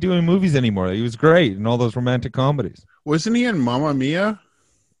 Why isn't he doing movies anymore? He was great in all those romantic comedies. Wasn't he in Mamma Mia?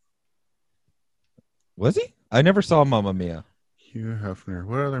 Was he? I never saw Mamma Mia. Hugh Hefner.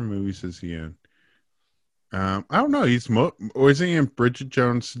 What other movies is he in? I don't know. Was he in Bridget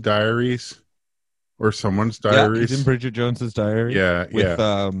Jones' Diaries or someone's Diaries? Yeah, he's in Bridget Jones's Diary. Yeah, with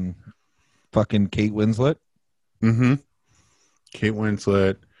fucking Kate Winslet. Mm-hmm. Kate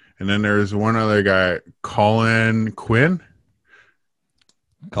Winslet, and then there's one other guy, Colin Quinn.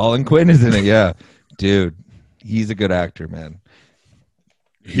 Colin Quinn is in it. Yeah, dude. He's a good actor, man.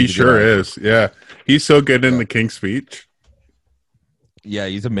 He sure is. Yeah. He's so good in The King's Speech. Yeah,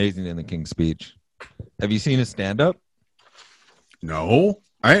 he's amazing in The King's Speech. Have you seen his stand-up? No.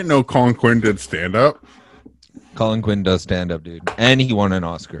 I didn't know Colin Quinn did stand-up. Colin Quinn does stand-up, dude. And he won an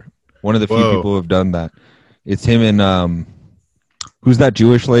Oscar. One of the few people who have done that. It's him and, who's that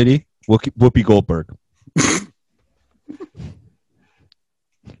Jewish lady? Whoopi Goldberg.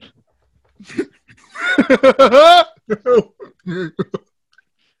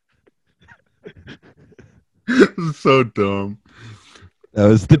 So dumb. That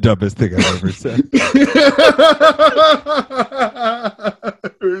was the dumbest thing I've ever said.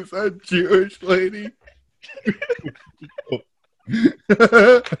 Who's that Jewish lady?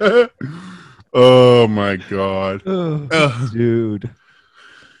 Oh my god. Dude.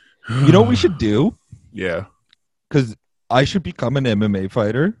 You know what we should do? Yeah. Because I should become an MMA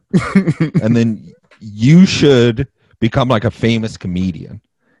fighter. And then you should become like a famous comedian.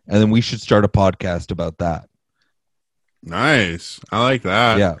 And then we should start a podcast about that. Nice. I like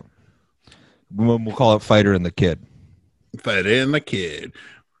that. Yeah. We'll call it Fighter and the Kid. Fighter and the Kid.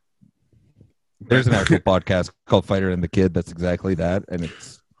 There's an actual podcast called Fighter and the Kid that's exactly that, and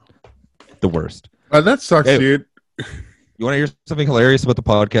it's the worst. That sucks, dude. You want to hear something hilarious about the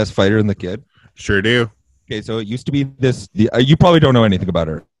podcast Fighter and the Kid? Sure do. Okay, so it used to be this. You probably don't know anything about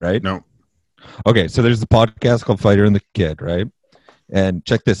her, right? No. Okay, so there's a podcast called Fighter and the Kid, right? And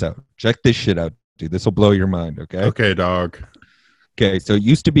check this out. Check this shit out, dude. This will blow your mind, okay? Okay, dog. Okay, so it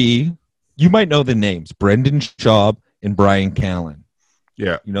used to be, you might know the names, Brendan Schaub and Brian Callen.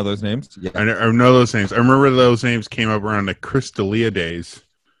 Yeah. You know those names? Yeah. I know those names. I remember those names came up around the Chris D'Elia days.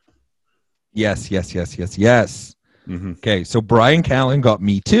 Yes. Mm-hmm. Okay, so Brian Callen got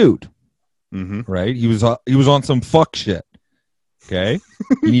Me Too'd, right? He was on some fuck shit, okay?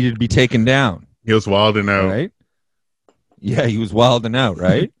 He needed to be taken down. He was wilding out. Right? Yeah, he was wilding out,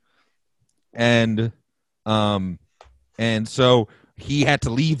 right? And so he had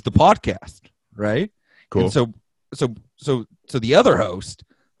to leave the podcast, right? Cool. And so the other host,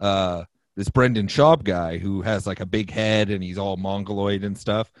 this Brendan Schaub guy who has like a big head and he's all mongoloid and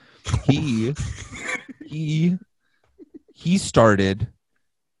stuff, he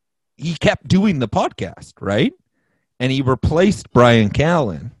kept doing the podcast, right? And he replaced Brian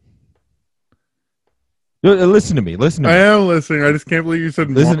Callen. Listen to me. I am listening. I just can't believe you said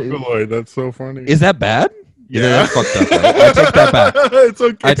mongoloid. That's so funny. Is that bad? Yeah. That's fucked up. Right? I take that back. It's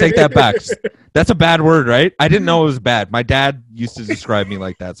okay. I take that back. That's a bad word, right? I didn't know it was bad. My dad used to describe me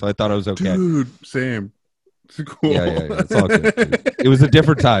like that, so I thought it was okay. Dude, same. It's cool. Yeah. It's all good. Dude. It was a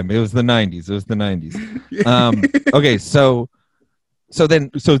different time. It was the 90s. Okay, so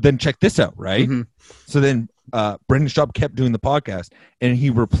then check this out, right? Mm-hmm. So then Brendan Schaub kept doing the podcast, and he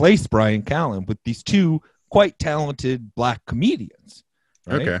replaced Brian Callen with these two quite talented black comedians.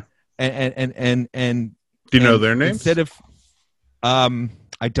 Right? Okay. And do you know their names? Instead of,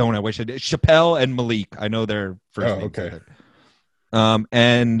 I don't. I wish I did. Chappelle and Malik. I know their first names. Okay.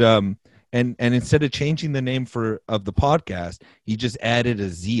 And instead of changing the name of the podcast, he just added a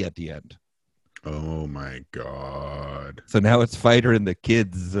Z at the end. Oh my god! So now it's Fighter and the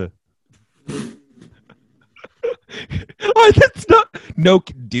Kids. Oh, that's not no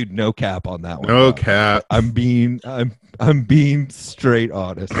cap on that one. No cap. I'm being straight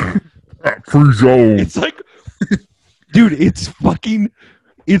honest. Free zone. It's like, dude, it's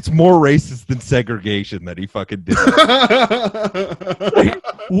more racist than segregation that he fucking did. Like,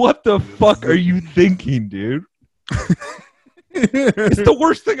 what the fuck are you thinking, dude? It's the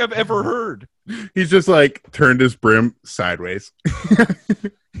worst thing I've ever heard. He's just like turned his brim sideways.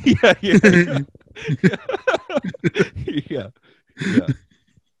 Yeah.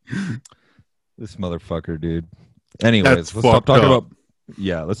 This motherfucker, dude. Anyways, let's stop talking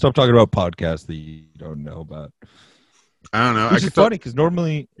about podcasts that you don't know about. I don't know. Which is funny because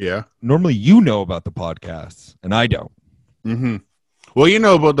normally you know about the podcasts and I don't. Mm-hmm. Well, you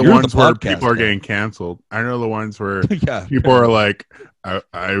know about the ones where people are getting canceled. I know the ones where people are like,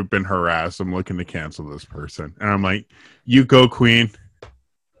 I've been harassed. I'm looking to cancel this person. And I'm like, you go, Queen.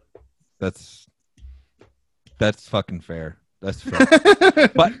 That's fucking fair. That's fair.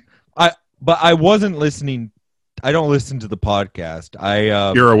 But I wasn't listening. I don't listen to the podcast.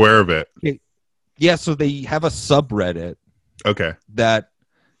 You're aware of it. Yeah, so they have a subreddit. Okay. That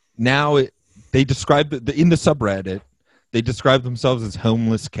now they describe in the subreddit. They describe themselves as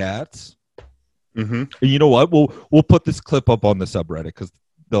homeless cats. Mm-hmm. And you know what? We'll put this clip up on the subreddit because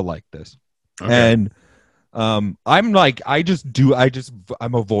they'll like this. Okay. And I'm like, I'm a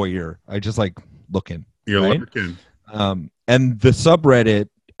voyeur. I just like looking. You're right? looking. And the subreddit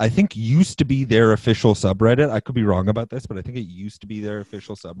I think used to be their official subreddit. I could be wrong about this, but I think it used to be their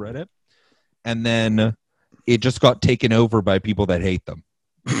official subreddit. And then it just got taken over by people that hate them.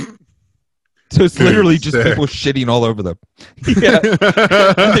 So it's literally just people shitting all over them. Yeah.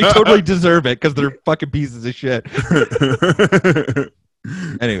 They totally deserve it because they're fucking pieces of shit.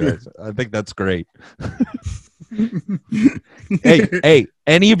 Anyways, I think that's great. Hey,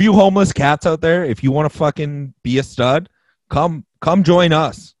 any of you homeless cats out there, if you want to fucking be a stud, come join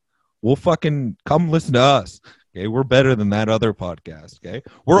us. We'll fucking come listen to us. Okay, we're better than that other podcast. Okay,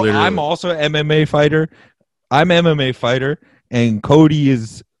 I'm also an MMA fighter. I'm MMA fighter, and Cody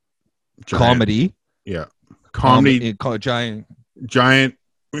is comedy. Yeah, comedy. Giant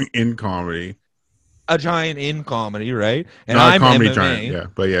in comedy. A giant in comedy, right? And not I'm a comedy MMA, giant. Yeah,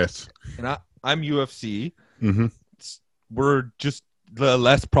 but yes. And I'm UFC. Mm-hmm. We're just the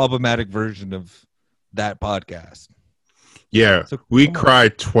less problematic version of that podcast. Yeah, so, we cry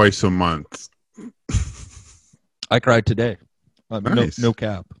twice a month. I cried today. Nice. No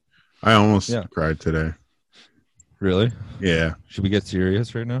cap. I almost cried today. Really? Yeah. Should we get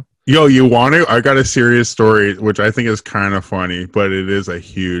serious right now? Yo, you want to? I got a serious story, which I think is kind of funny, but it is a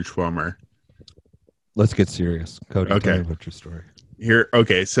huge bummer. Let's get serious. Cody, tell me about your story.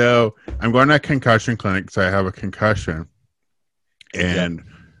 Okay, so I'm going to a concussion clinic because I have a concussion. And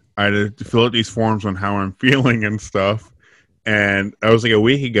I had to fill out these forms on how I'm feeling and stuff. And that was like a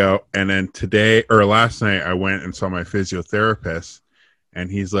week ago. And then last night, I went and saw my physiotherapist. And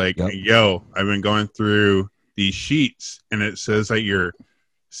he's like, yo, I've been going through these sheets. And it says that you're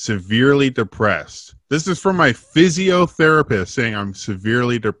severely depressed. This is from my physiotherapist saying I'm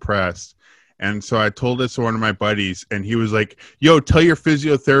severely depressed. And so I told this to one of my buddies. And he was like, yo, tell your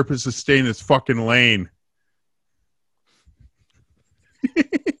physiotherapist to stay in his fucking lane.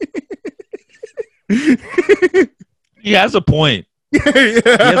 He has a point. He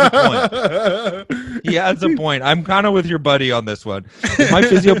has a point. I'm kind of with your buddy on this one. If my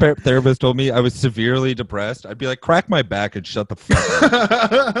physiotherapist told me I was severely depressed, I'd be like, crack my back and shut the fuck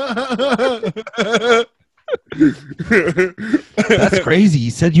up. That's crazy.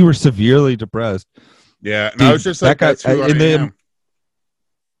 He said you were severely depressed. Yeah, and dude, I was just like, that's who I am.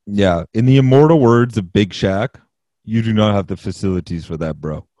 Yeah, in the immortal words of Big Shaq, you do not have the facilities for that,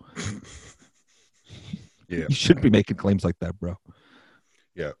 bro. Yeah, you shouldn't be making claims like that, bro.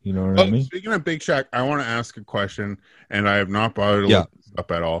 Yeah, you know what I mean. Speaking of Big Shaq, I want to ask a question, and I have not bothered to look this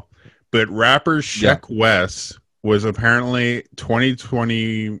up at all. But rapper Sheck West was apparently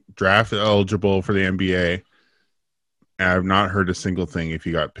 2020 draft eligible for the NBA. I have not heard a single thing if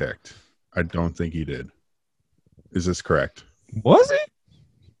he got picked. I don't think he did. Is this correct? Was he?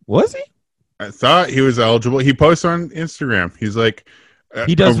 I thought he was eligible. He posts on Instagram. He's like,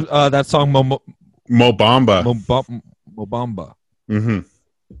 he does that song Mobamba. Mobamba. Mm-hmm.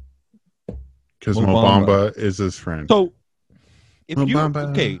 Because Mobamba is his friend. So,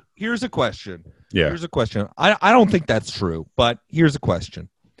 here's a question. Yeah. Here's a question. I don't think that's true, but here's a question.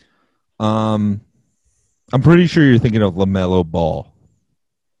 I'm pretty sure you're thinking of LaMelo Ball.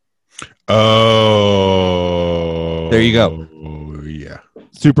 Oh. There you go. Yeah.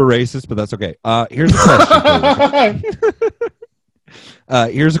 Super racist, but that's okay. Here's a question.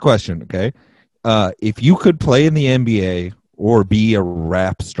 Here's a question, okay? If you could play in the NBA or be a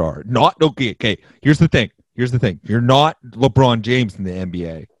rap star, here's the thing. You're not LeBron James in the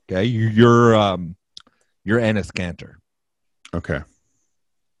NBA, okay? You're Enes Kanter. Okay.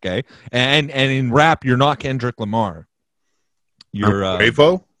 Okay. And in rap, you're not Kendrick Lamar. You're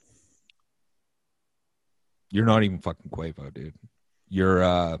Quavo? You're not even fucking Quavo, dude.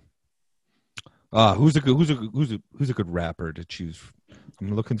 You're who's a good rapper to choose?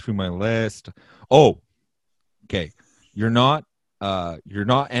 I'm looking through my list. Oh, okay. You're not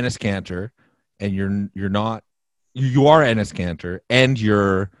Enes Kanter, and you are Enes Kanter, and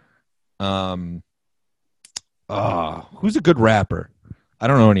you're who's a good rapper? I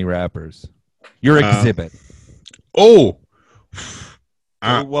don't know any rappers. You're Exhibit. What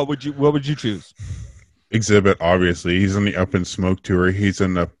would you choose? Exhibit, obviously. He's on the Up in Smoke tour. He's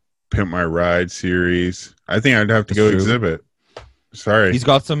in the Pimp My Ride series. I think I'd have to go Exhibit. Sorry. He's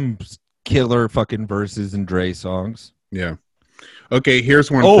got some killer fucking verses and Dre songs. Yeah. Okay,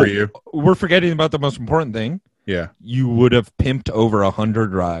 here's one for you. We're forgetting about the most important thing. Yeah. You would have pimped over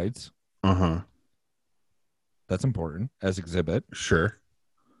 100 rides. Uh-huh. That's important as Exhibit. Sure.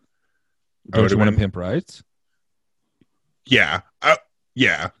 Don't you want to pimp rides? Yeah.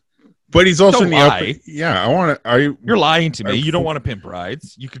 Yeah. But he's also in the upper. Yeah, I want to. You're lying to me. You don't want to pimp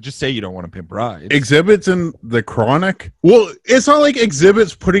rides. You could just say you don't want to pimp rides. Exhibit's in the Chronic. Well, it's not like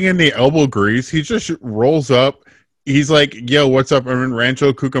Exhibit's putting in the elbow grease. He just rolls up, he's like, yo, what's up? I'm in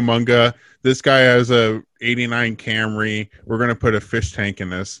Rancho Cucamonga. This guy has a 89 Camry. We're going to put a fish tank in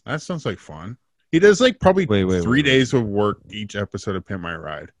this. That sounds like fun. He does like probably Wait, 3 days of work each episode of Pimp My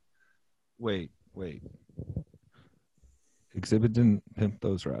Ride. Wait. Exhibit didn't pimp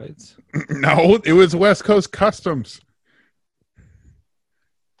those rides. No, it was West Coast Customs.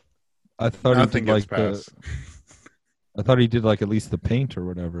 I thought Nothing he did gets like passed. I thought he did like at least the paint or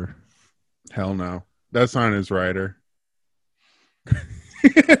whatever. Hell no. That's on his rider.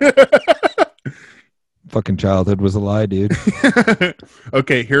 Fucking childhood was a lie, dude.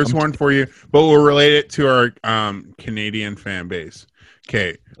 Okay, here's one for you, but we'll relate it to our Canadian fan base.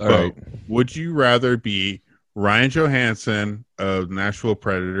 Okay, All right. would you rather be Ryan Johansson of Nashville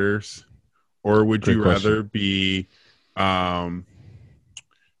Predators, or would Great you question. rather be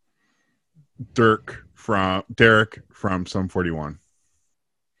Derek from Sum 41?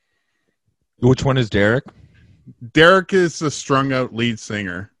 Which one is Derek? Derek is the strung out lead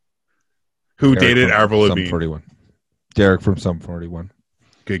singer who Derek dated from Avril Sum Lavigne. 41. Derek from Sum 41.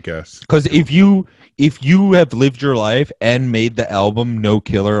 Good guess. Because if you have lived your life and made the album no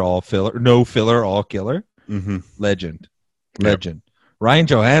filler all killer, Mm-hmm. legend. Ryan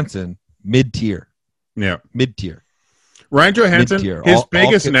Johansson, mid-tier. Yeah. Mid-tier. Ryan Johansson, his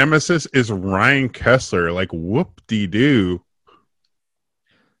biggest all- nemesis is Ryan Kessler. Like, whoop-de-doo.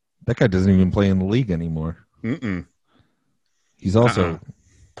 That guy doesn't even play in the league anymore. Mm-mm. He's also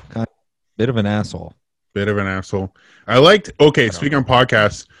kind of a bit of an asshole. Bit of an asshole. I liked, okay, don't speaking of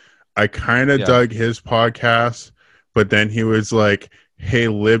podcasts, I kind of Yeah. dug his podcast, but then he was like, hey,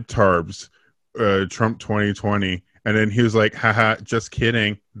 libtarbs, Trump 2020. And then he was like, haha, just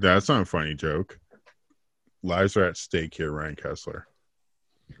kidding. That's not a funny joke. Lives are at stake here, Ryan Kessler.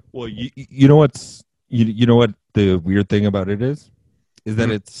 Well, you know what's you know what the weird thing about it is that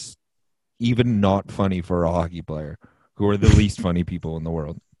Mhm. it's even not funny for a hockey player, who are the least funny people in the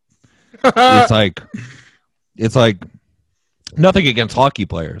world. It's like nothing against hockey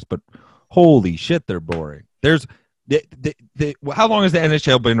players, but holy shit, they're boring. There's how long has the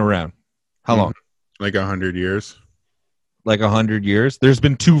NHL been around? How long? Like 100 years. Like 100 years. There's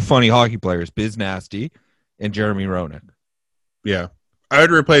been two funny hockey players, Biz Nasty and Jeremy Roenick. Yeah. I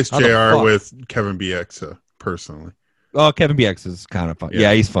would replace How the JR fuck? with Kevin Bieksa, personally. Oh, Kevin BX is kind of fun. Yeah.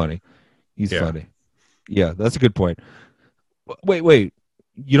 Yeah, he's funny. He's Yeah. funny. Yeah, that's a good point. Wait.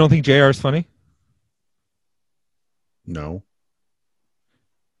 You don't think JR is funny? No.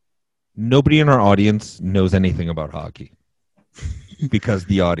 Nobody in our audience knows anything about hockey because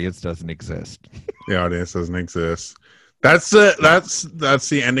the audience doesn't exist. The audience doesn't exist. That's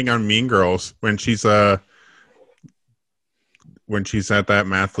the ending on Mean Girls when she's at that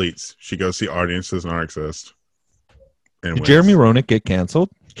mathletes. She goes, the audience does not exist. And Did wins. Jeremy Roenick get canceled?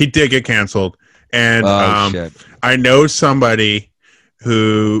 He did get canceled. And Shit. I know somebody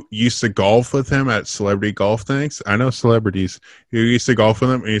who used to golf with him at celebrity golf things. I know celebrities who used to golf with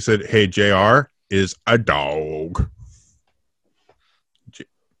him, and he said, hey, JR is a dog.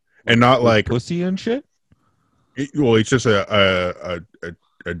 And not like pussy and shit? well, he's just a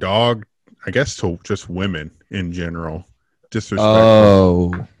dog, I guess, to just women in general. Disrespectful. Oh,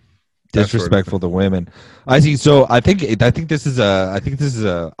 That sort of disrespectful to women. I see. So I think this is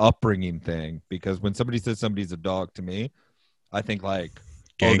a upbringing thing, because when somebody says somebody's a dog to me, I think like,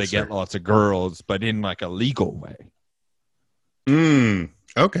 oh, they Gangster. get lots of girls, but in like a legal way.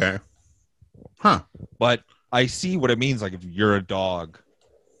 Okay. Huh. But I see what it means. Like if you're a dog,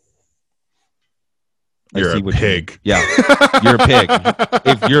 I You're see a what you pig. mean. Yeah, you're a pig.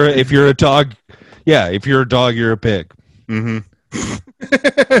 If you're a dog, yeah. If you're a dog, you're a pig. Mm-hmm.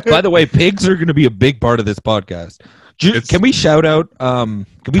 By the way, pigs are going to be a big part of this podcast. Can we shout out? Can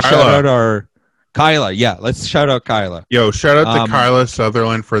we shout Kyla. out our Kyla? Yeah, let's shout out Kyla. Yo, shout out to Um, Kyla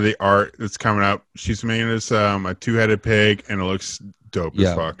Sutherland for the art that's coming up. She's making us a two-headed pig, and it looks dope Yeah.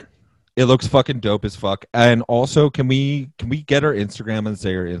 as fuck. It looks fucking dope as fuck. And also, can we get our Instagram and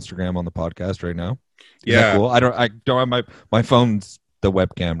say our Instagram on the podcast right now? Is that Yeah. cool. I don't have my phone's the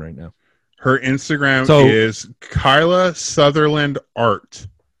webcam right now. Her Instagram So- is Kyla Sutherland Art.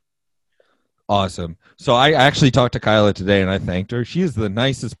 Awesome. So I actually talked to Kyla today, and I thanked her. She is the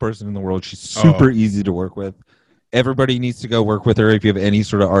nicest person in the world. She's super easy to work with. Everybody needs to go work with her if you have any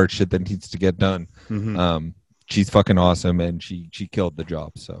sort of art shit that needs to get done. Mhm. She's fucking awesome, and she killed the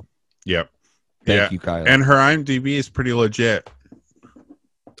job. So Yep. thank you, Kyla. And her IMDb is pretty legit.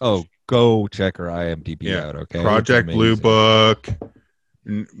 Oh, go check her IMDb Yeah. out, okay? Project It's Blue amazing. Book,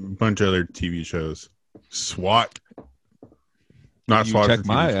 a bunch of other TV shows. SWAT. Not You SWAT. check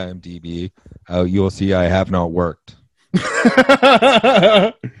my IMDb, you will see I have not worked.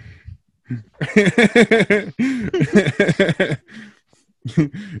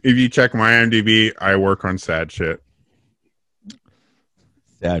 If you check my IMDb, I work on sad shit.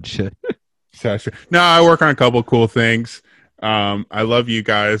 Sad shit. Sad shit. No, I work on a couple cool things. I love you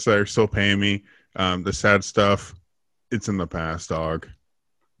guys that are still paying me. The sad stuff, it's in the past, dog.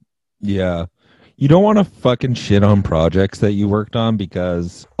 Yeah. You don't want to fucking shit on projects that you worked on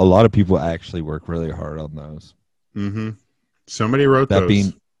because a lot of people actually work really hard on those. Mm-hmm. Somebody wrote That those.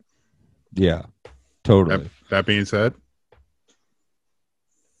 being, yeah, totally. That being said,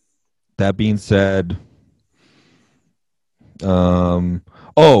 That being said, Marcello's,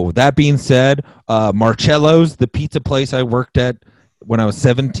 the pizza place I worked at when I was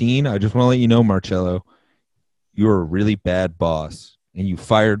 17. I just want to let you know, Marcello, you were a really bad boss and you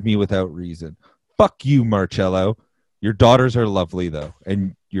fired me without reason. Fuck you, Marcello. Your daughters are lovely, though,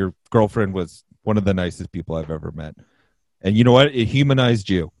 and your girlfriend was one of the nicest people I've ever met. And you know what? It humanized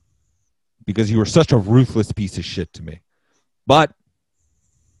you because you were such a ruthless piece of shit to me. But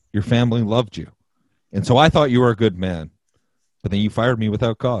your family loved you. And so I thought you were a good man. But then you fired me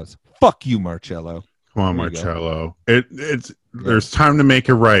without cause. Fuck you, Marcello. come on, Marcello. There's time to make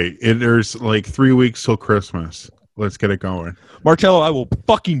it right. There's like 3 weeks till Christmas. Let's get it going. Marcello, I will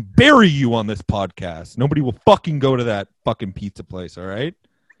fucking bury you on this podcast. Nobody will fucking go to that fucking pizza place, all right?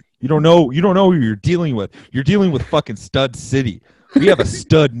 You don't know who you're dealing with. You're dealing with fucking Stud City. We have a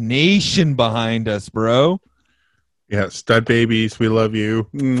stud nation behind us, bro. Yeah, stud babies, we love you.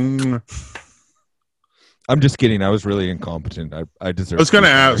 I'm just kidding. I was really incompetent. I deserve. I was going to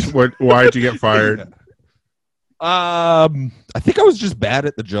ask, why'd you get fired? I think I was just bad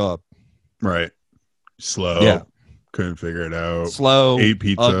at the job. Right. Slow. Yeah. Couldn't figure it out. Slow. Ate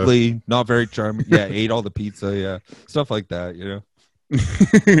pizza. Ugly. Not very charming. Yeah, ate all the pizza. Yeah, stuff like that. You know.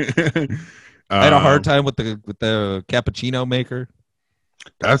 I had a hard time with the cappuccino maker.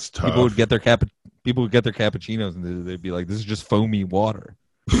 That's tough. People would get their cappuccinos and they'd be like, "This is just foamy water."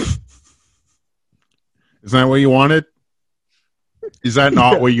 Isn't that what you wanted? Is that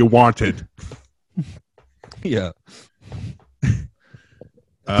not what you wanted? Yeah. At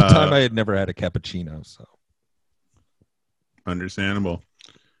the time, I had never had a cappuccino, so understandable.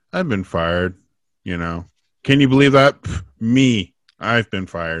 I've been fired. You know, can you believe that? Pff, me, I've been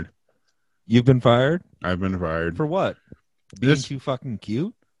fired. You've been fired? I've been fired for what? Being too fucking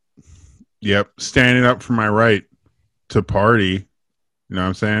cute? Yep, standing up for my right to party. You know what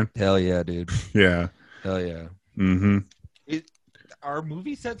I'm saying? Hell yeah, dude. Yeah. Hell yeah. Mm-hmm. Are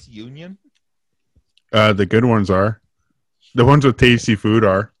movie sets union? The good ones are. The ones with tasty food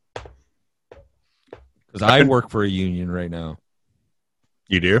are. Because I work for a union right now.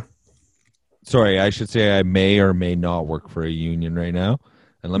 You do? Sorry, I should say I may or may not work for a union right now.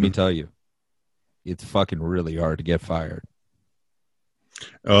 And let me tell you, it's fucking really hard to get fired.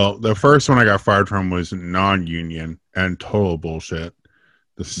 Well, the first one I got fired from was non-union and total bullshit.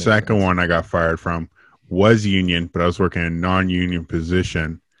 The second one I got fired from was union, but I was working in a non-union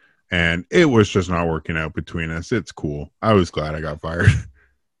position. And it was just not working out between us. It's cool. I was glad I got fired.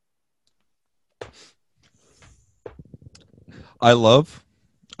 I love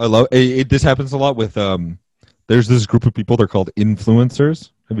it. This happens a lot with there's this group of people, they're called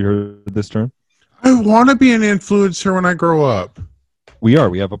influencers. Have you heard of this term? I want to be an influencer when I grow up. We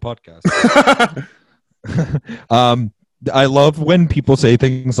have a podcast. I love when people say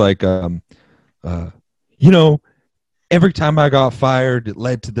things like every time I got fired, it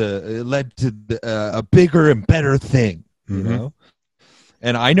led to a bigger and better thing, you know?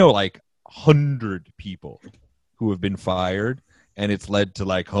 And I know like 100 people who have been fired and it's led to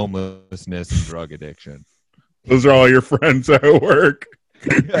like homelessness and drug addiction. Those are all your friends at work.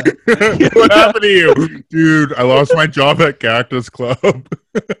 Yeah. What happened to you? Dude, I lost my job at Cactus Club.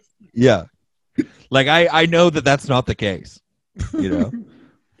 Yeah. Like I know that that's not the case, you know?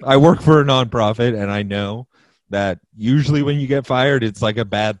 I work for a nonprofit and I know that usually when you get fired, it's like a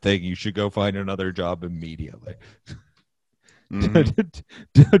bad thing. You should go find another job immediately.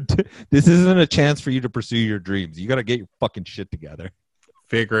 This isn't a chance for you to pursue your dreams. You got to get your fucking shit together.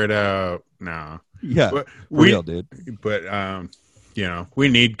 Figure it out. No. Yeah. Real, dude. But, we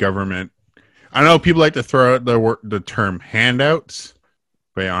need government. I know people like to throw out the term handouts,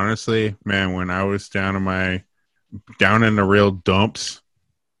 but honestly, man, when I was down in the real dumps,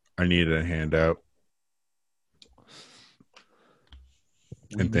 I needed a handout.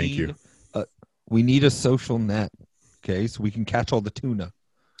 Thank you. We need a social net, okay? So we can catch all the tuna,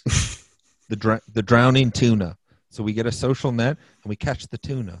 the drowning tuna. So we get a social net and we catch the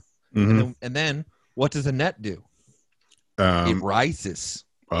tuna. And then what does a net do? It rises.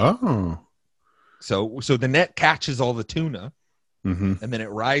 Oh. So the net catches all the tuna, Mm-hmm. and then it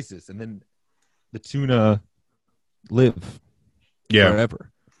rises, and then the tuna live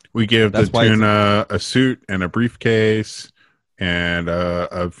forever. We give That's the tuna a suit and a briefcase and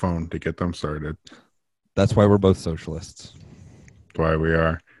a phone to get them started. That's why we're both socialists. That's why we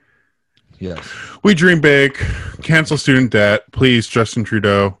are. Yes. We dream big. Cancel student debt. Please, Justin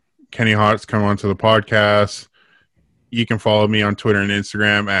Trudeau, Kenny Hotz, come onto the podcast. You can follow me on Twitter and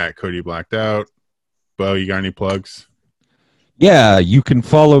Instagram at Cody Blacked Out. Bo, you got any plugs? Yeah, you can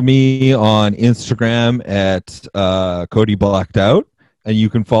follow me on Instagram at Cody Blacked Out, and you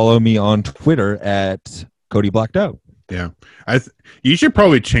can follow me on Twitter at Cody Blacked Out. Yeah, you should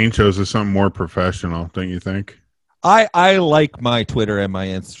probably change those to something more professional, don't you think? I like my Twitter and my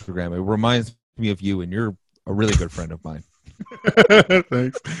Instagram. It reminds me of you, and you're a really good friend of mine.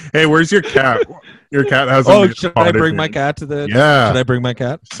 Thanks. Hey, where's your cat? Your cat has. Should I bring my cat to the? Yeah. Should I bring my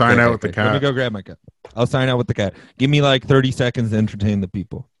cat? Sign out with the cat. Let me go grab my cat. I'll sign out with the cat. Give me like 30 seconds to entertain the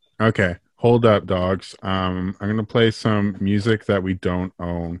people. Okay, hold up, dogs. I'm gonna play some music that we don't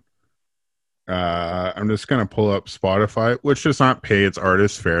own. I'm just gonna pull up Spotify, which does not pay its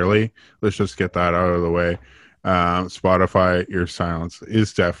artists fairly. Let's just get that out of the way. Spotify, your silence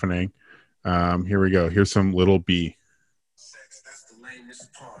is deafening. Here we go. Here's some Little B.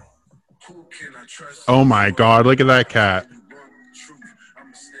 Oh my God! Look at that cat.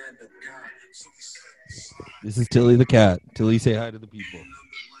 This is Tilly the cat. Tilly, say hi to the people.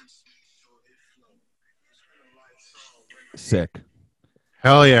 Sick.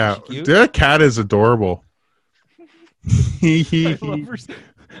 Hell yeah! The cat is adorable.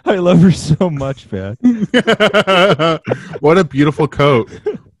 I love her so much, man. What a beautiful coat.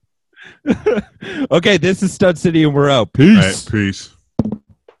 Okay, this is Stud City, and we're out. Peace. Right, peace.